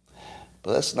opinion.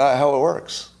 But that's not how it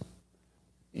works.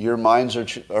 Your minds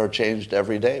are changed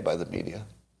every day by the media.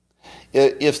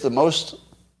 If the most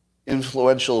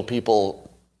influential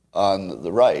people on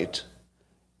the right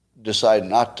decide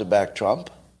not to back Trump,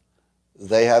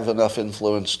 they have enough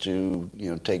influence to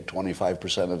take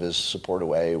 25% of his support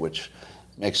away, which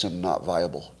makes him not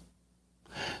viable.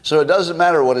 So it doesn't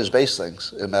matter what his base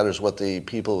thinks. It matters what the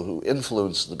people who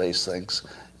influence the base thinks,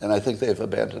 and I think they've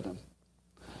abandoned him.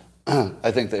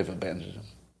 I think they've abandoned him.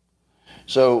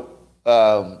 So,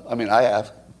 I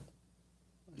have.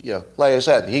 Like I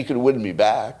said, he could win me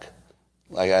back.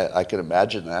 I can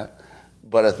imagine that.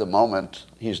 But at the moment,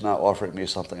 he's not offering me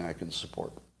something I can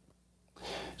support.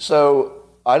 So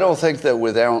I don't think that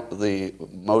without the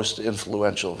most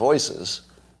influential voices,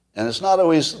 and it's not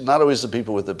always the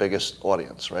people with the biggest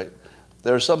audience, right?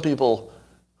 There are some people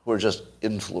who are just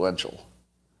influential.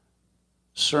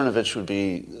 Cernovich would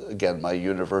be, again, my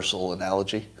universal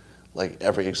analogy. Like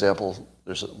every example,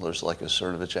 there's like a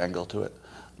Cernovich angle to it.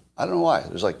 I don't know why.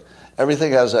 There's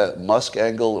everything has a Musk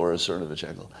angle or a Cernovich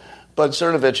angle. But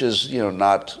Cernovich is,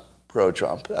 not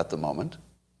pro-Trump at the moment.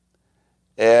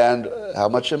 And how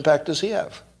much impact does he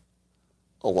have?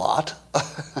 A lot.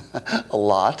 A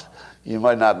lot. You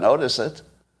might not notice it.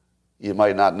 You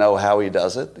might not know how he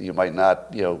does it. You might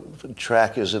not,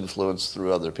 track his influence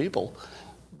through other people.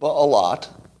 But a lot.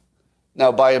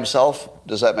 Now, by himself,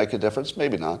 does that make a difference?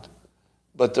 Maybe not.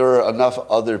 But there are enough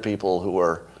other people who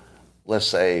are, let's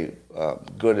say,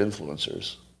 good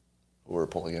influencers who are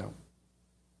pulling out.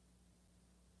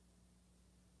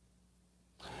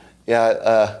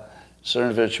 Yeah,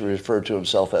 Cernovich referred to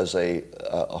himself as a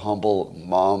humble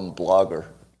mom blogger,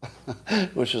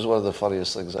 which is one of the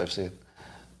funniest things I've seen.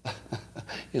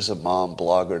 He's a mom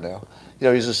blogger now.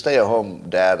 He's a stay-at-home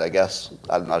dad, I guess.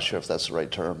 I'm not sure if that's the right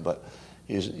term, but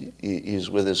he's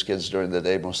with his kids during the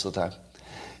day most of the time.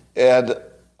 And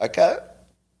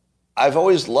I've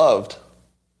always loved,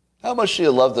 how much do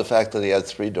you love the fact that he had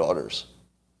 3 daughters?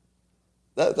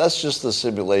 That's just the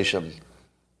simulation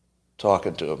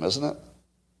talking to him, isn't it?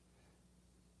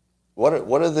 What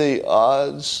are the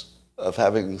odds of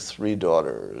having 3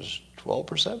 daughters?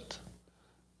 12%? Am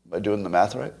I doing the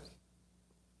math right?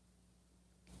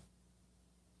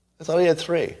 I thought he had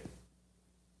 3.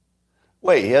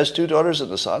 Wait, he has 2 daughters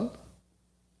and a son?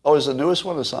 Oh, is the newest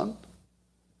one a son?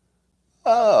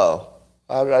 Oh,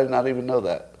 how did I not even know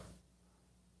that?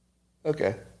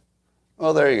 Okay.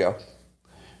 Well, there you go.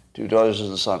 2 daughters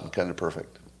and a son, kind of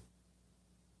perfect.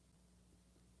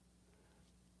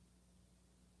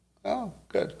 Oh,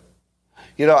 good.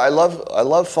 I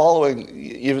love following,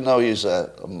 even though he's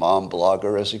a mom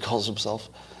blogger, as he calls himself,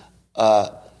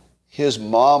 his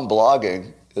mom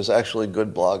blogging is actually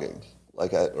good blogging,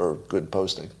 or good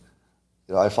posting.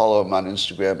 I follow him on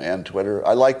Instagram and Twitter.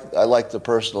 I like the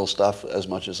personal stuff as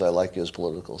much as I like his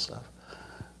political stuff.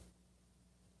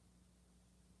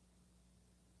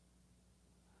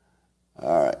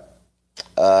 All right.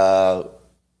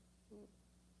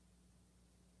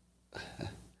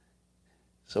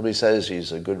 Somebody says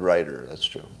he's a good writer. That's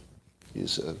true.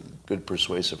 He's a good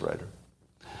persuasive writer.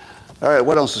 All right,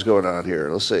 what else is going on here?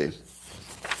 Let's see.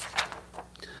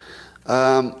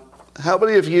 How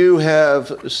many of you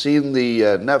have seen the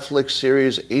Netflix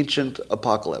series Ancient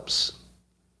Apocalypse?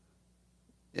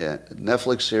 Yeah,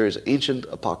 Netflix series Ancient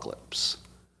Apocalypse.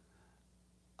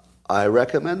 I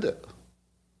recommend it.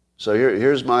 So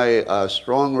here's my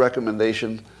strong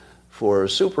recommendation for a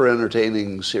super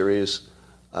entertaining series.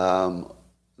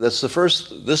 This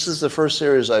is the first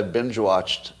series I've binge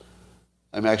watched.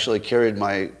 I'm actually carried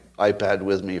my iPad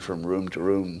with me from room to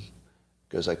room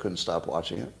because I couldn't stop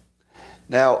watching it.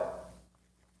 Now,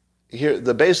 here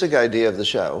the basic idea of the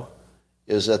show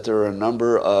is that there are a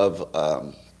number of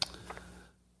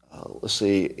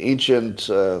ancient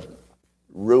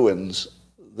ruins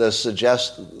that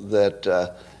suggest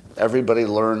that everybody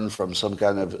learned from some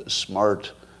kind of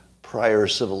smart prior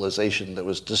civilization that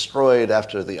was destroyed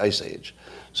after the Ice Age.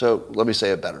 So let me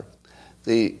say it better.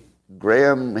 The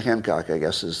Graham Hancock, I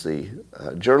guess, is the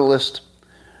journalist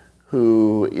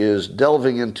who is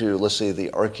delving into, let's say,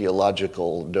 the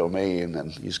archaeological domain,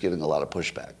 and he's getting a lot of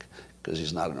pushback because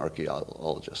he's not an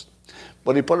archaeologist.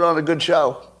 But he put on a good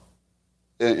show.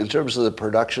 In terms of the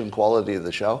production quality of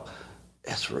the show,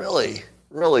 it's really,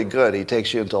 really good. He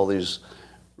takes you into all these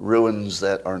ruins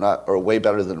that are way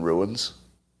better than ruins,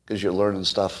 because you're learning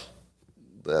stuff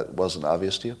that wasn't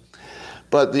obvious to you.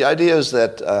 But the idea is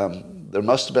that there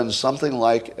must have been something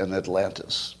like an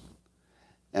Atlantis,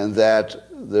 and that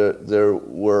there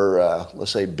were,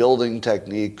 let's say, building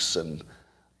techniques and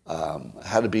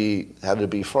how to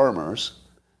be farmers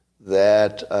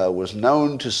that was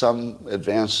known to some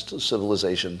advanced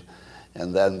civilization,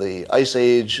 and then the Ice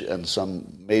Age and some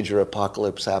major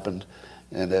apocalypse happened,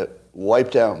 and it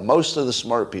wiped out most of the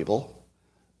smart people,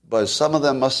 but some of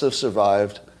them must have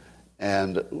survived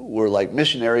and were like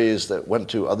missionaries that went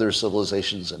to other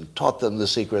civilizations and taught them the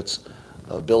secrets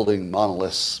of building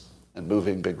monoliths and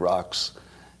moving big rocks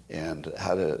and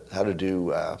how to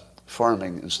do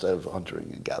farming instead of hunting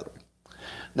and gathering.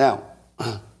 Now,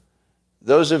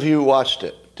 those of you who watched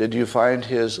it, did you find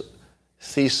his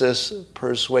thesis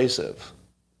persuasive?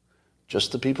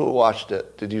 Just the people who watched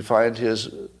it, did you find his,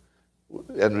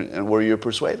 and were you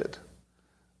persuaded?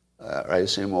 I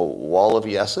see a wall of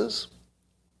yeses.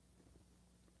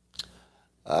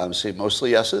 I see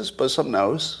mostly yeses, but some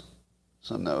no's.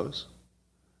 Some no's.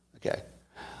 Okay.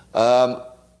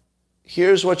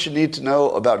 Here's what you need to know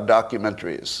about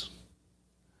documentaries.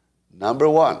 Number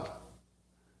one,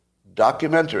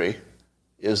 documentary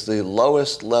is the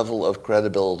lowest level of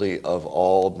credibility of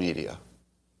all media.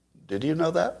 Did you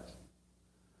know that?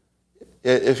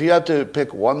 If you had to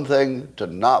pick one thing to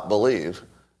not believe,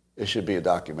 it should be a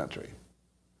documentary.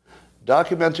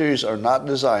 Documentaries are not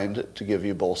designed to give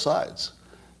you both sides.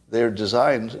 They're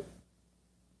designed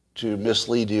to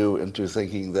mislead you into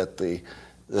thinking that the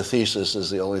thesis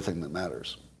is the only thing that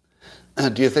matters.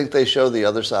 Do you think they show the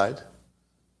other side?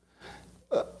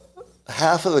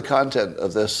 Half of the content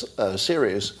of this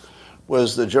series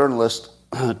was the journalist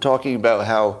talking about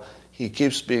how he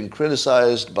keeps being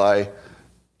criticized by,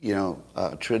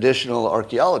 traditional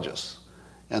archaeologists,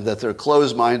 and that they're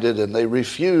closed-minded and they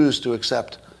refuse to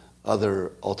accept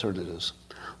other alternatives.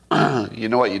 You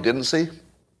know what you didn't see?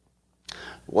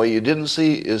 What you didn't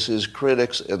see is his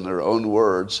critics, in their own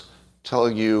words,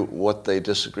 telling you what they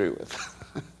disagree with.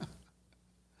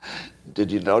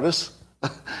 Did you notice?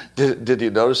 Did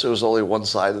you notice there was only one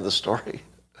side of the story?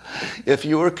 If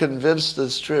you were convinced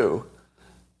it's true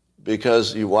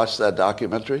because you watched that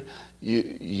documentary,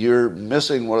 you're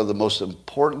missing one of the most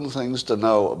important things to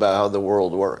know about how the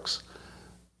world works.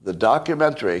 The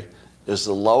documentary is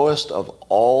the lowest of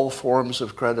all forms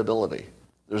of credibility.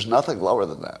 There's nothing lower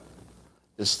than that.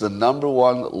 It's the number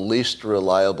one least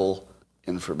reliable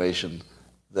information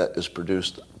that is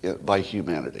produced by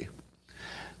humanity.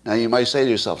 Now you might say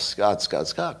to yourself,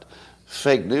 Scott,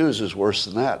 fake news is worse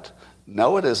than that.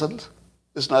 No, it isn't.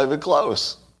 It's not even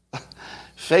close.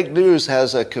 Fake news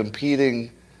has a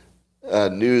competing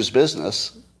news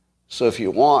business. So if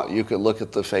you want, you can look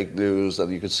at the fake news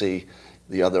and you can see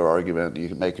the other argument. You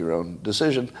can make your own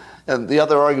decision. And the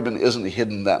other argument isn't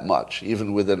hidden that much.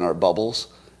 Even within our bubbles,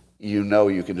 you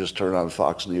can just turn on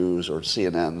Fox News or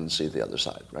CNN and see the other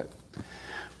side, right?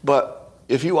 But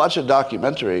if you watch a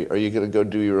documentary, are you going to go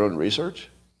do your own research?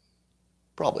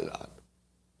 Probably not.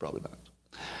 Probably not.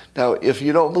 Now, if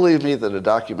you don't believe me that a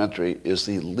documentary is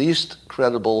the least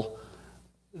credible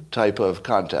type of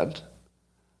content,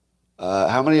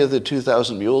 how many of the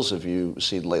 2,000 Mules have you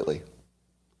seen lately?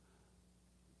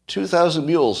 2,000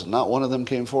 Mules, not one of them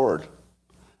came forward.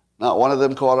 Not one of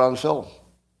them caught on film.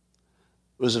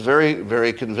 It was a very,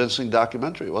 very convincing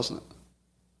documentary, wasn't it?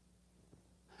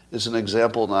 It's an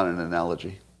example, not an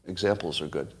analogy. Examples are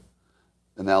good.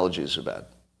 Analogies are bad.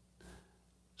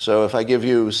 So if I give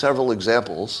you several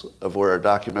examples of where a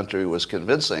documentary was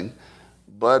convincing,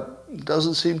 but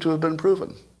doesn't seem to have been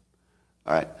proven.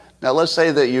 All right. Now let's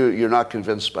say that you're not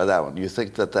convinced by that one. You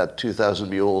think that 2,000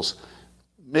 Mules,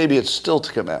 maybe it's still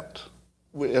to come out.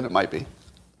 And it might be.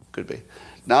 Could be.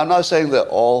 Now I'm not saying that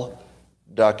all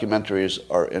documentaries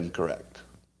are incorrect.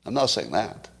 I'm not saying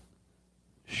that.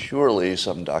 Surely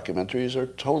some documentaries are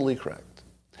totally correct.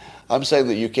 I'm saying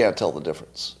that you can't tell the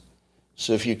difference.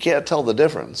 So if you can't tell the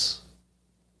difference,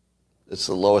 it's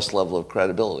the lowest level of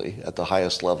credibility at the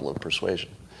highest level of persuasion,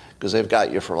 because they've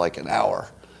got you for like an hour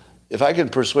If I can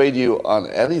persuade you on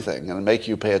anything and make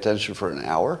you pay attention for an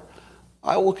hour,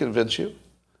 I will convince you.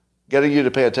 Getting you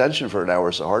to pay attention for an hour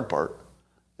is the hard part.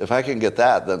 If I can get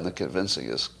that, then the convincing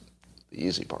is the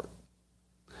easy part.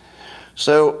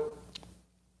 So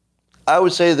I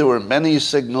would say there were many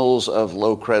signals of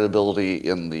low credibility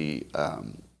in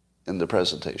the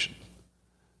presentation.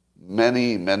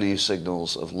 Many, many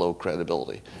signals of low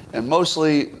credibility. And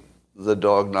mostly the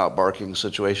dog not barking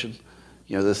situation.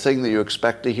 You know, the thing that you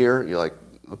expect to hear, you're like,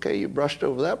 okay, you brushed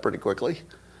over that pretty quickly.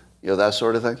 You know, that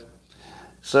sort of thing.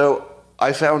 So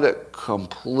I found it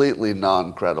completely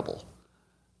non-credible.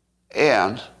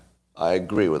 And I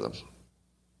agree with him.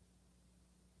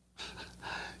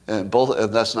 And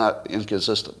that's not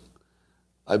inconsistent.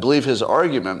 I believe his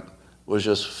argument was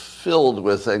just filled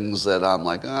with things that I'm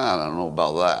like, I don't know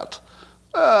about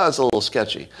that. It's a little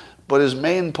sketchy. But his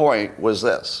main point was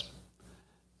this,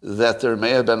 that there may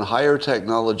have been higher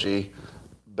technology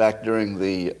back during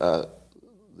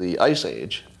the Ice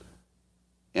Age,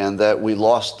 and that we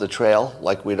lost the trail,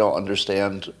 like we don't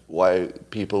understand why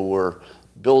people were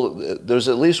building. There's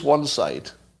at least one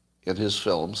site in his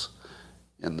films,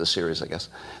 in the series, I guess.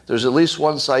 There's at least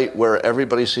one site where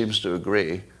everybody seems to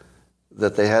agree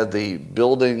that they had the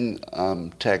building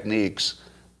techniques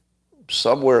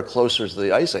somewhere closer to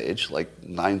the Ice Age, like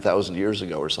 9,000 years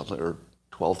ago or something, or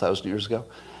 12,000 years ago.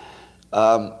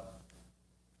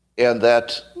 And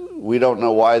that we don't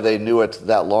know why they knew it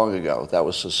that long ago. That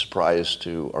was a surprise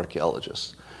to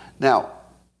archaeologists. Now,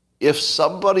 if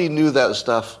somebody knew that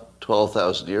stuff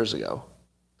 12,000 years ago,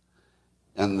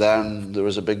 and then there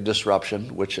was a big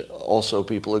disruption, which also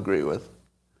people agree with.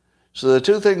 So the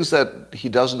two things that he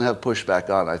doesn't have pushback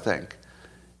on, I think,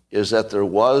 is that there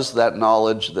was that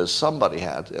knowledge that somebody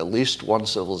had, at least one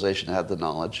civilization had the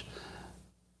knowledge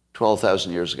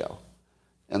 12,000 years ago.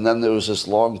 And then there was this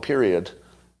long period,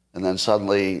 and then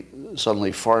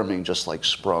suddenly farming just like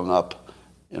sprung up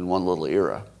in one little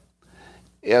era.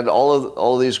 And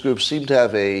all of these groups seem to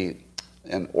have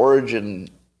an origin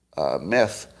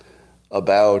myth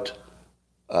about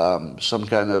some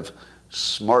kind of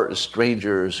smart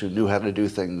strangers who knew how to do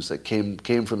things that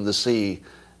came from the sea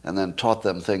and then taught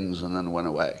them things and then went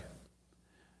away.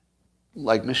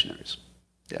 Like missionaries,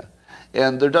 yeah.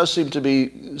 And there does seem to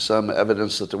be some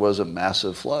evidence that there was a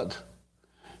massive flood.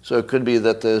 So it could be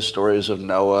that the stories of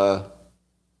Noah,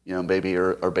 you know, maybe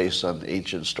are based on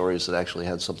ancient stories that actually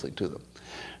had something to them.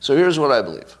 So here's what I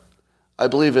believe. I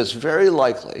believe it's very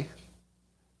likely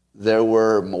there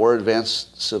were more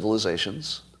advanced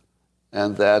civilizations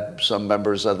and that some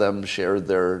members of them shared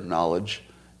their knowledge.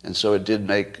 And so it did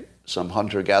make some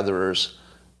hunter-gatherers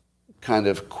kind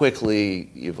of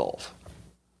quickly evolve.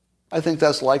 I think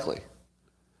that's likely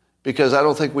because I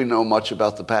don't think we know much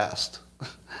about the past.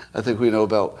 I think we know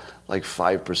about like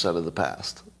 5% of the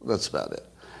past. That's about it.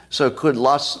 So could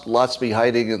lots be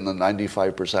hiding in the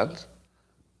 95%?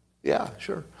 Yeah,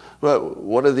 sure. But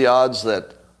what are the odds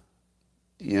that,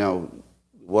 you know,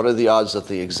 what are the odds that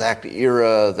the exact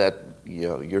era that, you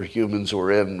know, your humans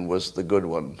were in was the good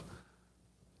one?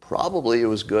 Probably it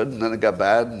was good, and then it got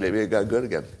bad, and maybe it got good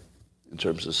again in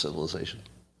terms of civilization.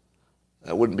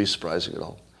 That wouldn't be surprising at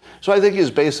all. So I think his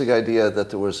basic idea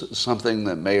that there was something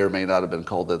that may or may not have been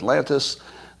called Atlantis,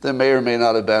 that may or may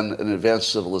not have been an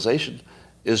advanced civilization,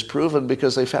 is proven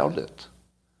because they found it.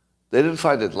 They didn't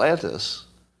find Atlantis,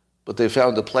 but they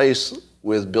found a place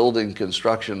with building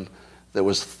construction that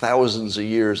was thousands of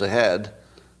years ahead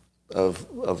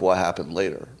of what happened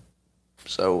later.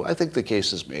 So I think the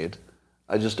case is made.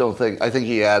 I think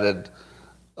he added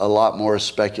a lot more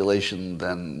speculation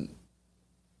than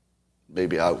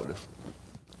maybe I would have.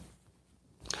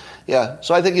 Yeah,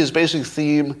 so I think his basic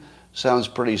theme sounds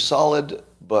pretty solid,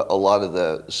 but a lot of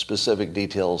the specific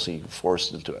details he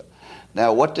forced into it.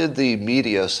 Now, what did the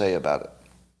media say about it?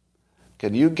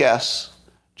 Can you guess,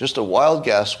 just a wild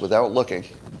guess without looking,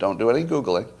 don't do any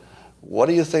Googling, what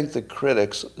do you think the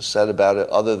critics said about it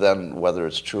other than whether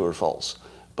it's true or false?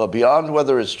 But beyond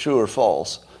whether it's true or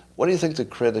false, what do you think the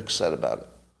critics said about it?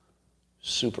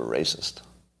 Super racist.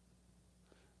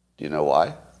 Do you know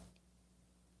why?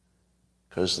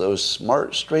 Because those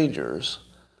smart strangers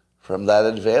from that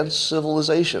advanced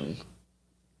civilization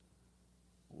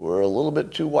were a little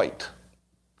bit too white.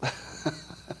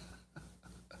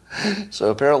 So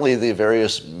apparently the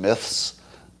various myths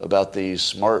about these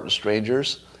smart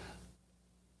strangers,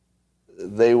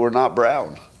 they were not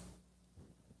brown.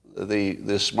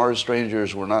 The smart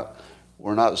strangers were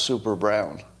not super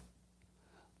brown.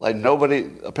 Like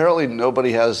apparently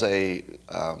nobody has a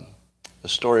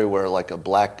story where like a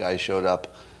black guy showed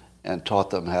up and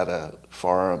taught them how to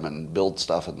farm and build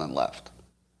stuff and then left.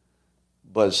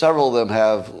 but several of them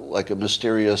have like a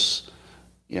mysterious,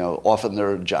 often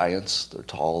they're giants, they're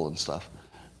tall and stuff,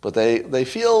 but they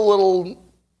feel a little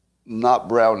not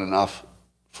brown enough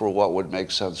for what would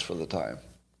make sense for the time.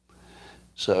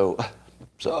 So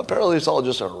apparently it's all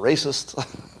just a racist.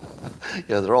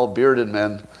 They're all bearded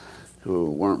men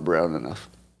who weren't brown enough.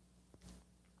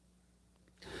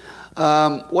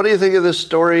 What do you think of this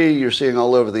story you're seeing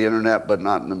all over the internet, but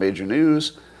not in the major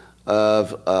news,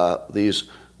 of these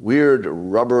weird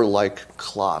rubber-like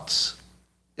clots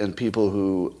in people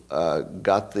who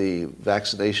got the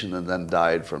vaccination and then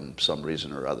died from some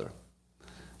reason or other?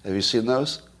 Have you seen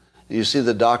those? You see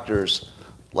the doctors,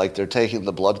 like they're taking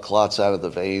the blood clots out of the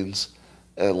veins,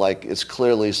 and like it's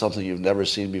clearly something you've never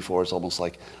seen before. It's almost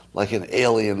like an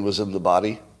alien was in the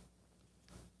body.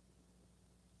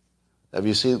 Have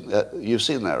you seen that? You've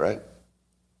seen that, right?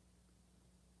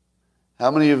 How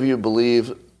many of you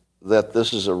believe that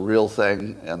this is a real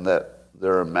thing and that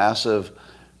there are massive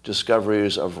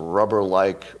discoveries of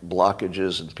rubber-like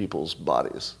blockages in people's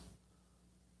bodies?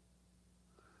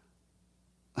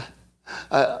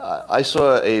 I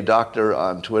saw a doctor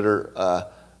on Twitter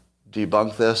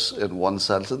debunk this in one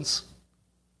sentence,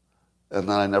 and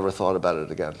then I never thought about it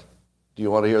again. Do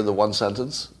you want to hear the one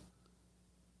sentence?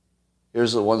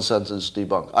 Here's the one sentence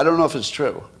debunk. I don't know if it's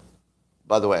true.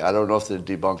 By the way, I don't know if the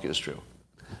debunk is true.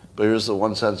 But here's the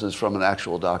one sentence from an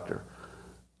actual doctor.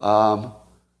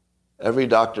 Every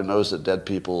doctor knows that dead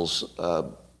people's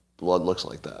blood looks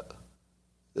like that.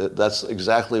 That's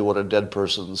exactly what a dead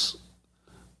person's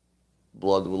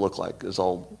blood would look like. It's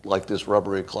all like this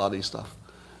rubbery, clotty stuff.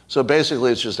 So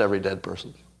basically, it's just every dead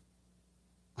person.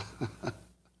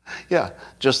 Yeah,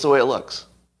 just the way it looks.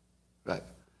 Right.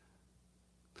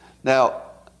 Now,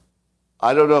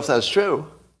 I don't know if that's true,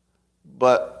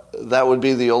 but that would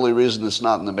be the only reason it's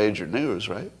not in the major news,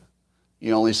 right?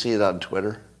 You only see it on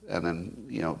Twitter and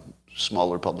in,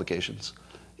 smaller publications.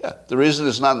 Yeah, the reason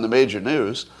it's not in the major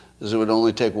news is it would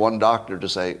only take one doctor to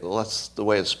say, well, that's the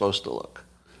way it's supposed to look.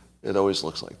 It always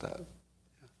looks like that.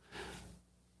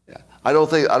 Yeah, I don't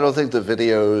think the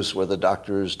videos where the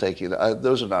doctors taking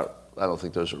those are not. I don't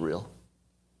think those are real.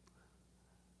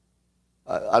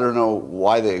 I don't know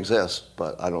why they exist,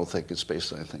 but I don't think it's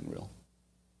based on anything real.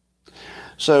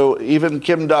 So even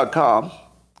Kim Dotcom,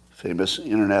 famous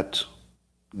internet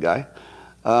guy,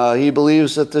 he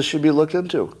believes that this should be looked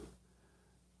into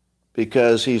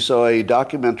because he saw a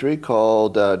documentary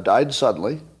called Died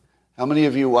Suddenly. How many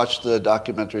of you watched the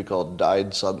documentary called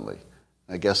Died Suddenly?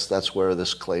 I guess that's where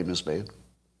this claim is made.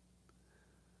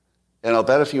 And I'll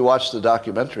bet if you watched the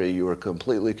documentary, you were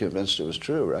completely convinced it was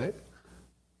true, right?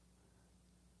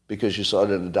 Because you saw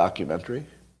it in a documentary.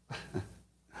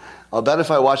 I'll bet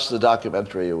if I watched the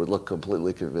documentary, it would look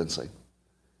completely convincing.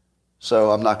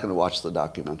 So I'm not going to watch the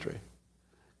documentary.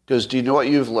 Because do you know what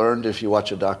you've learned if you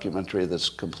watch a documentary that's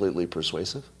completely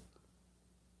persuasive?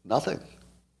 Nothing.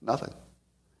 Nothing.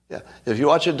 Yeah. If you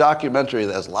watch a documentary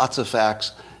that has lots of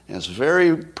facts and it's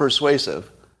very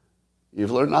persuasive,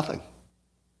 you've learned nothing.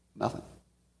 Nothing.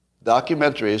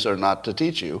 Documentaries are not to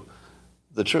teach you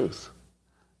the truth.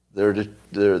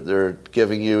 They're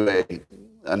giving you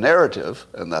a narrative,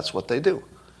 and that's what they do.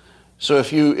 So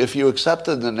if you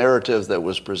accepted the narrative that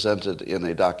was presented in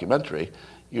a documentary,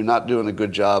 you're not doing a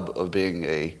good job of being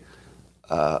a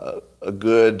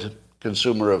good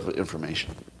consumer of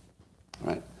information,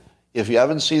 right? If you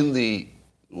haven't seen the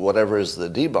whatever is the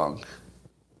debunk,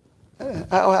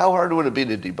 how hard would it be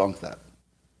to debunk that?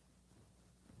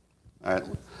 All right,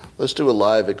 let's do a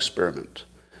live experiment.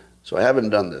 So I haven't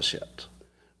done this yet.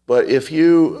 But if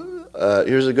you,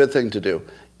 here's a good thing to do.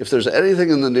 If there's anything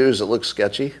in the news that looks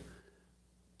sketchy,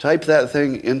 type that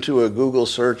thing into a Google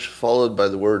search followed by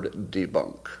the word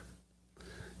debunk.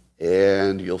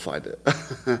 And you'll find it.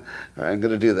 All right, I'm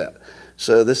going to do that.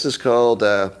 So this is called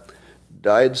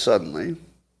Died Suddenly.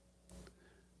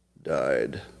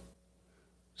 Died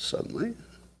Suddenly.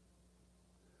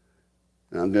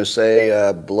 And I'm going to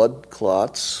say blood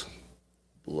clots.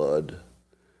 Blood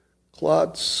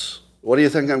clots. What do you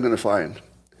think I'm going to find?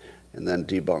 And then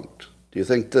debunked. Do you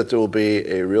think that there will be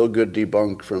a real good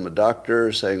debunk from a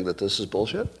doctor saying that this is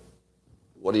bullshit?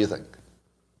 What do you think?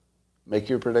 Make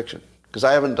your prediction. Because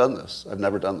I haven't done this. I've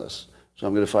never done this. So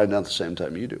I'm going to find out at the same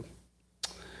time you do.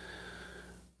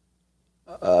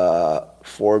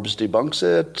 Forbes debunks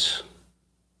it.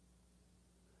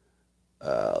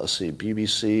 Let's see,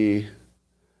 BBC.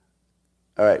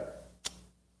 All right.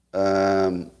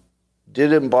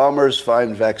 Did embalmers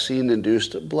find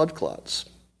vaccine-induced blood clots?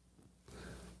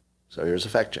 So here's a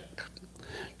fact check.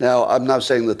 Now, I'm not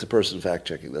saying that the person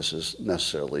fact-checking this is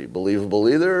necessarily believable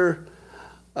either.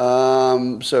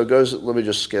 So it goes, let me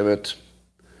just skim it.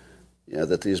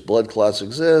 that these blood clots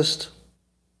exist.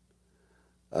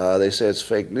 They say it's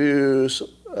fake news.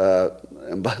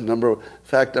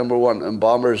 Fact number one,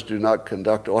 embalmers do not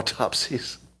conduct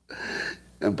autopsies.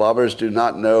 Embalmers do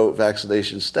not know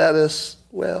vaccination status.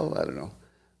 Well, I don't know.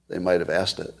 They might have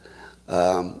asked it.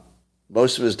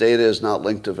 Most of his data is not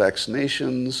linked to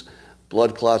vaccinations.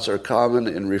 Blood clots are common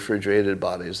in refrigerated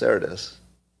bodies. There it is.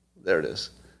 There it is.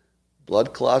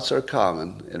 Blood clots are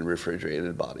common in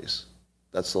refrigerated bodies.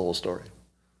 That's the whole story.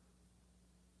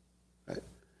 Right?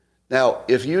 Now,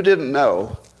 if you didn't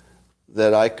know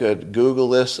that I could Google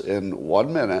this in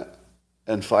 1 minute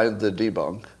and find the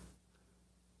debunk,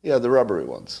 yeah, the rubbery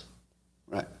ones,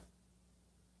 right?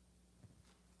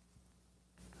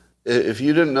 If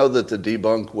you didn't know that the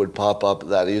debunk would pop up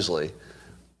that easily,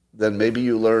 then maybe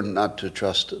you learn not to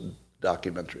trust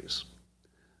documentaries,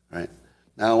 right?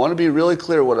 Now, I want to be really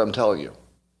clear what I'm telling you.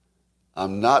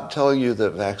 I'm not telling you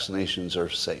that vaccinations are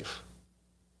safe.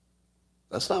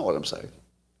 That's not what I'm saying.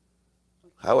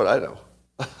 How would I know?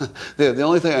 The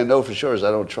only thing I know for sure is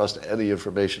I don't trust any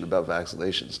information about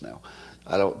vaccinations now.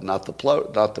 I don't, not the pro,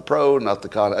 not the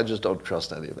con. I just don't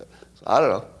trust any of it. So I don't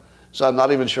know. So I'm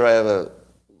not even sure I have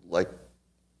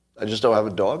I just don't have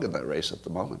a dog in that race at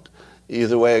the moment.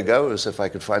 Either way it goes, if I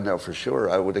could find out for sure,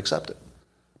 I would accept it.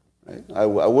 Right? I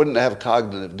wouldn't have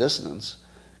cognitive dissonance,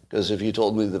 because if you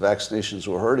told me the vaccinations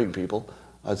were hurting people,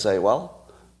 I'd say, well,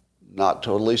 not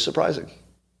totally surprising.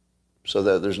 So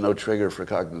that there's no trigger for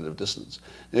cognitive dissonance.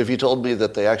 And if you told me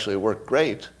that they actually work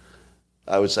great,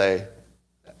 I would say,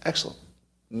 excellent.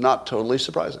 Not totally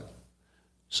surprising.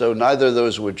 So neither of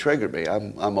those would trigger me.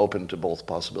 I'm open to both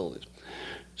possibilities.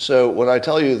 So when I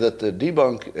tell you that the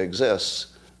debunk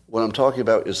exists, what I'm talking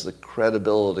about is the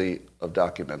credibility of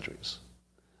documentaries.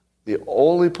 The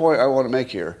only point I want to make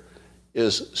here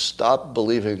is stop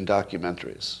believing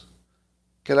documentaries.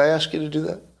 Can I ask you to do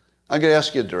that? I'm going to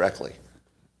ask you directly.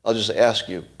 I'll just ask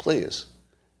you, please,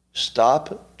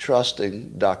 stop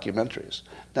trusting documentaries.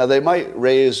 Now, they might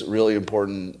raise really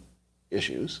important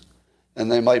issues,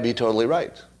 and they might be totally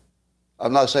right.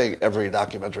 I'm not saying every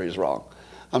documentary is wrong.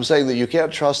 I'm saying that you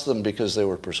can't trust them because they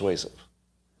were persuasive.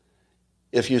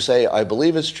 If you say, I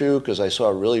believe it's true because I saw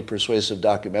a really persuasive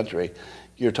documentary,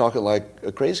 you're talking like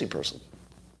a crazy person.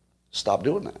 Stop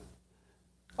doing that.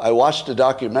 I watched a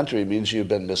documentary means you've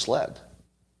been misled.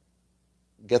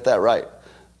 Get that right.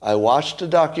 I watched a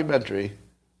documentary,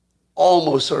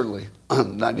 almost certainly,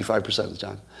 95% of the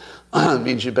time,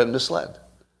 means you've been misled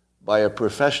by a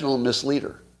professional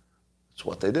misleader. That's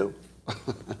what they do.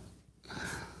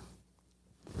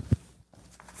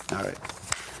 All right.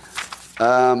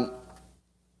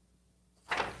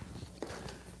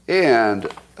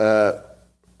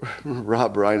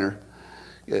 Rob Reiner.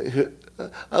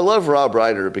 I love Rob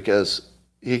Reiner because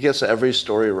he gets every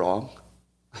story wrong.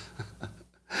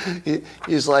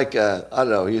 He's like, I don't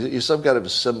know, he's some kind of a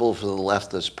symbol for the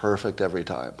left that's perfect every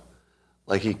time.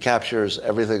 Like he captures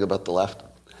everything about the left.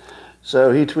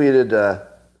 So he tweeted,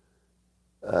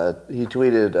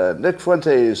 Nick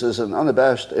Fuentes is an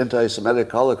unabashed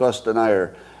anti-Semitic Holocaust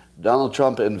denier. Donald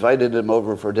Trump invited him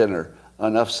over for dinner.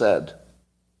 Enough said.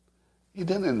 He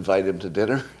didn't invite him to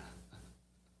dinner.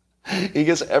 He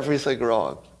gets everything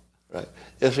wrong. Right?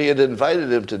 If he had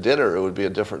invited him to dinner, it would be a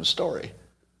different story.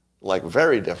 Like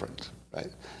very different,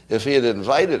 right? If he had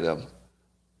invited him,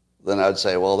 then I'd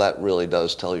say, well, that really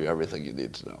does tell you everything you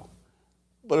need to know.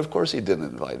 But of course he didn't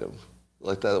invite him.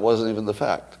 Like that wasn't even the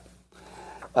fact.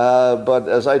 But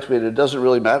as I tweeted, it doesn't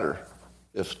really matter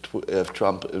if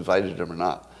Trump invited him or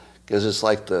not, because it's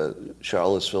like the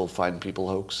Charlottesville Fine People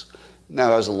hoax. Now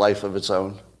has a life of its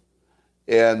own.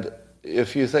 And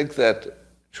if you think that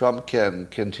Trump can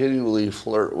continually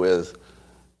flirt with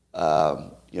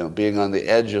being on the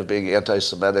edge of being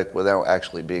anti-Semitic without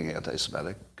actually being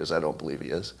anti-Semitic, because I don't believe he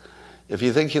is. If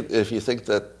you think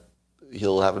that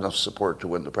he'll have enough support to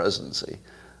win the presidency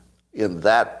in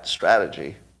that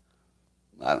strategy,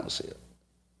 I don't see it.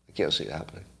 I can't see it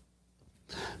happening.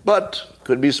 But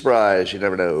could be surprised. You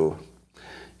never know.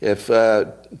 If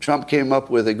Trump came up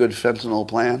with a good fentanyl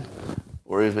plan,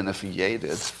 or even if Ye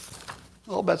did,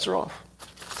 all bets are off.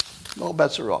 All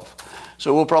bets are off.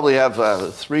 So we'll probably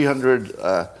have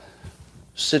 300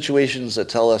 situations that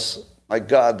tell us, my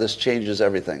God, this changes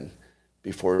everything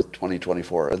before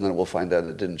 2024. And then we'll find out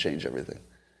it didn't change everything,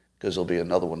 because there'll be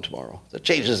another one tomorrow that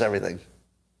changes everything.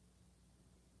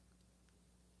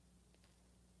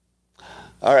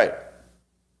 All right.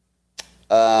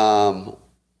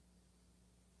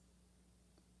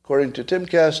 According to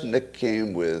Timcast, Nick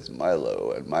came with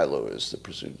Milo, and Milo is the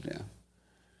presumed,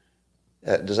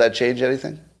 yeah. Does that change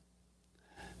anything?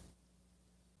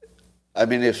 I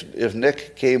mean, if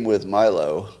Nick came with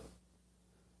Milo,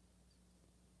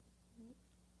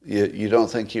 you don't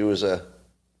think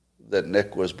that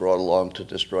Nick was brought along to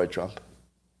destroy Trump?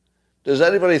 Does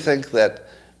anybody think that,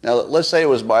 now let's say it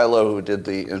was Milo who did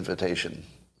the invitation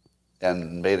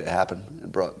and made it happen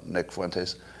and brought Nick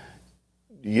Fuentes.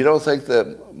 You don't think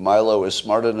that Milo is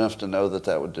smart enough to know that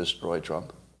that would destroy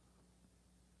Trump?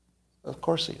 Of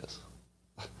course he is.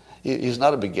 He's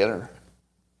not a beginner.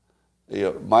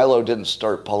 Milo didn't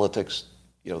start politics,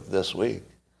 this week.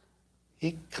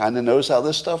 He kind of knows how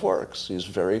this stuff works. He's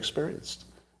very experienced.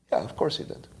 Yeah, of course he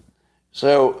did.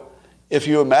 So if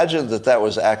you imagine that that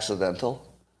was accidental,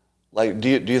 like, do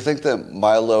you think that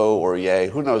Milo or Ye,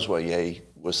 who knows what Ye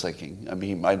was thinking? I mean,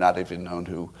 he might not even known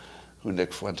who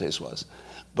Nick Fuentes was.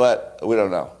 But we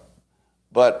don't know.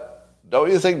 But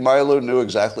don't you think Milo knew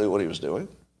exactly what he was doing?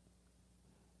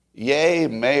 Ye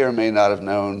may or may not have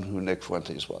known who Nick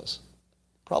Fuentes was.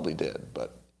 Probably did,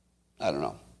 but I don't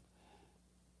know.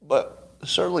 But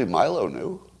certainly Milo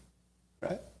knew,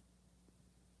 right?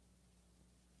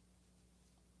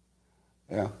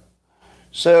 Yeah.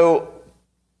 So,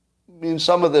 I mean,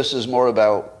 some of this is more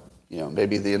about,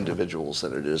 maybe the individuals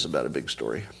than it is about a big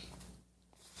story.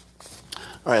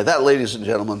 All right, that, ladies and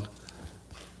gentlemen,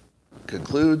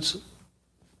 concludes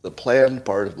the planned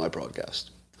part of my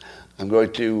broadcast. I'm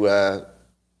going to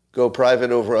go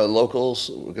private over on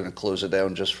Locals. We're going to close it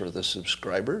down just for the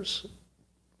subscribers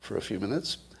for a few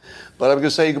minutes. But I'm going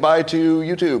to say goodbye to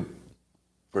YouTube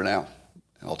for now,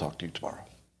 and I'll talk to you tomorrow.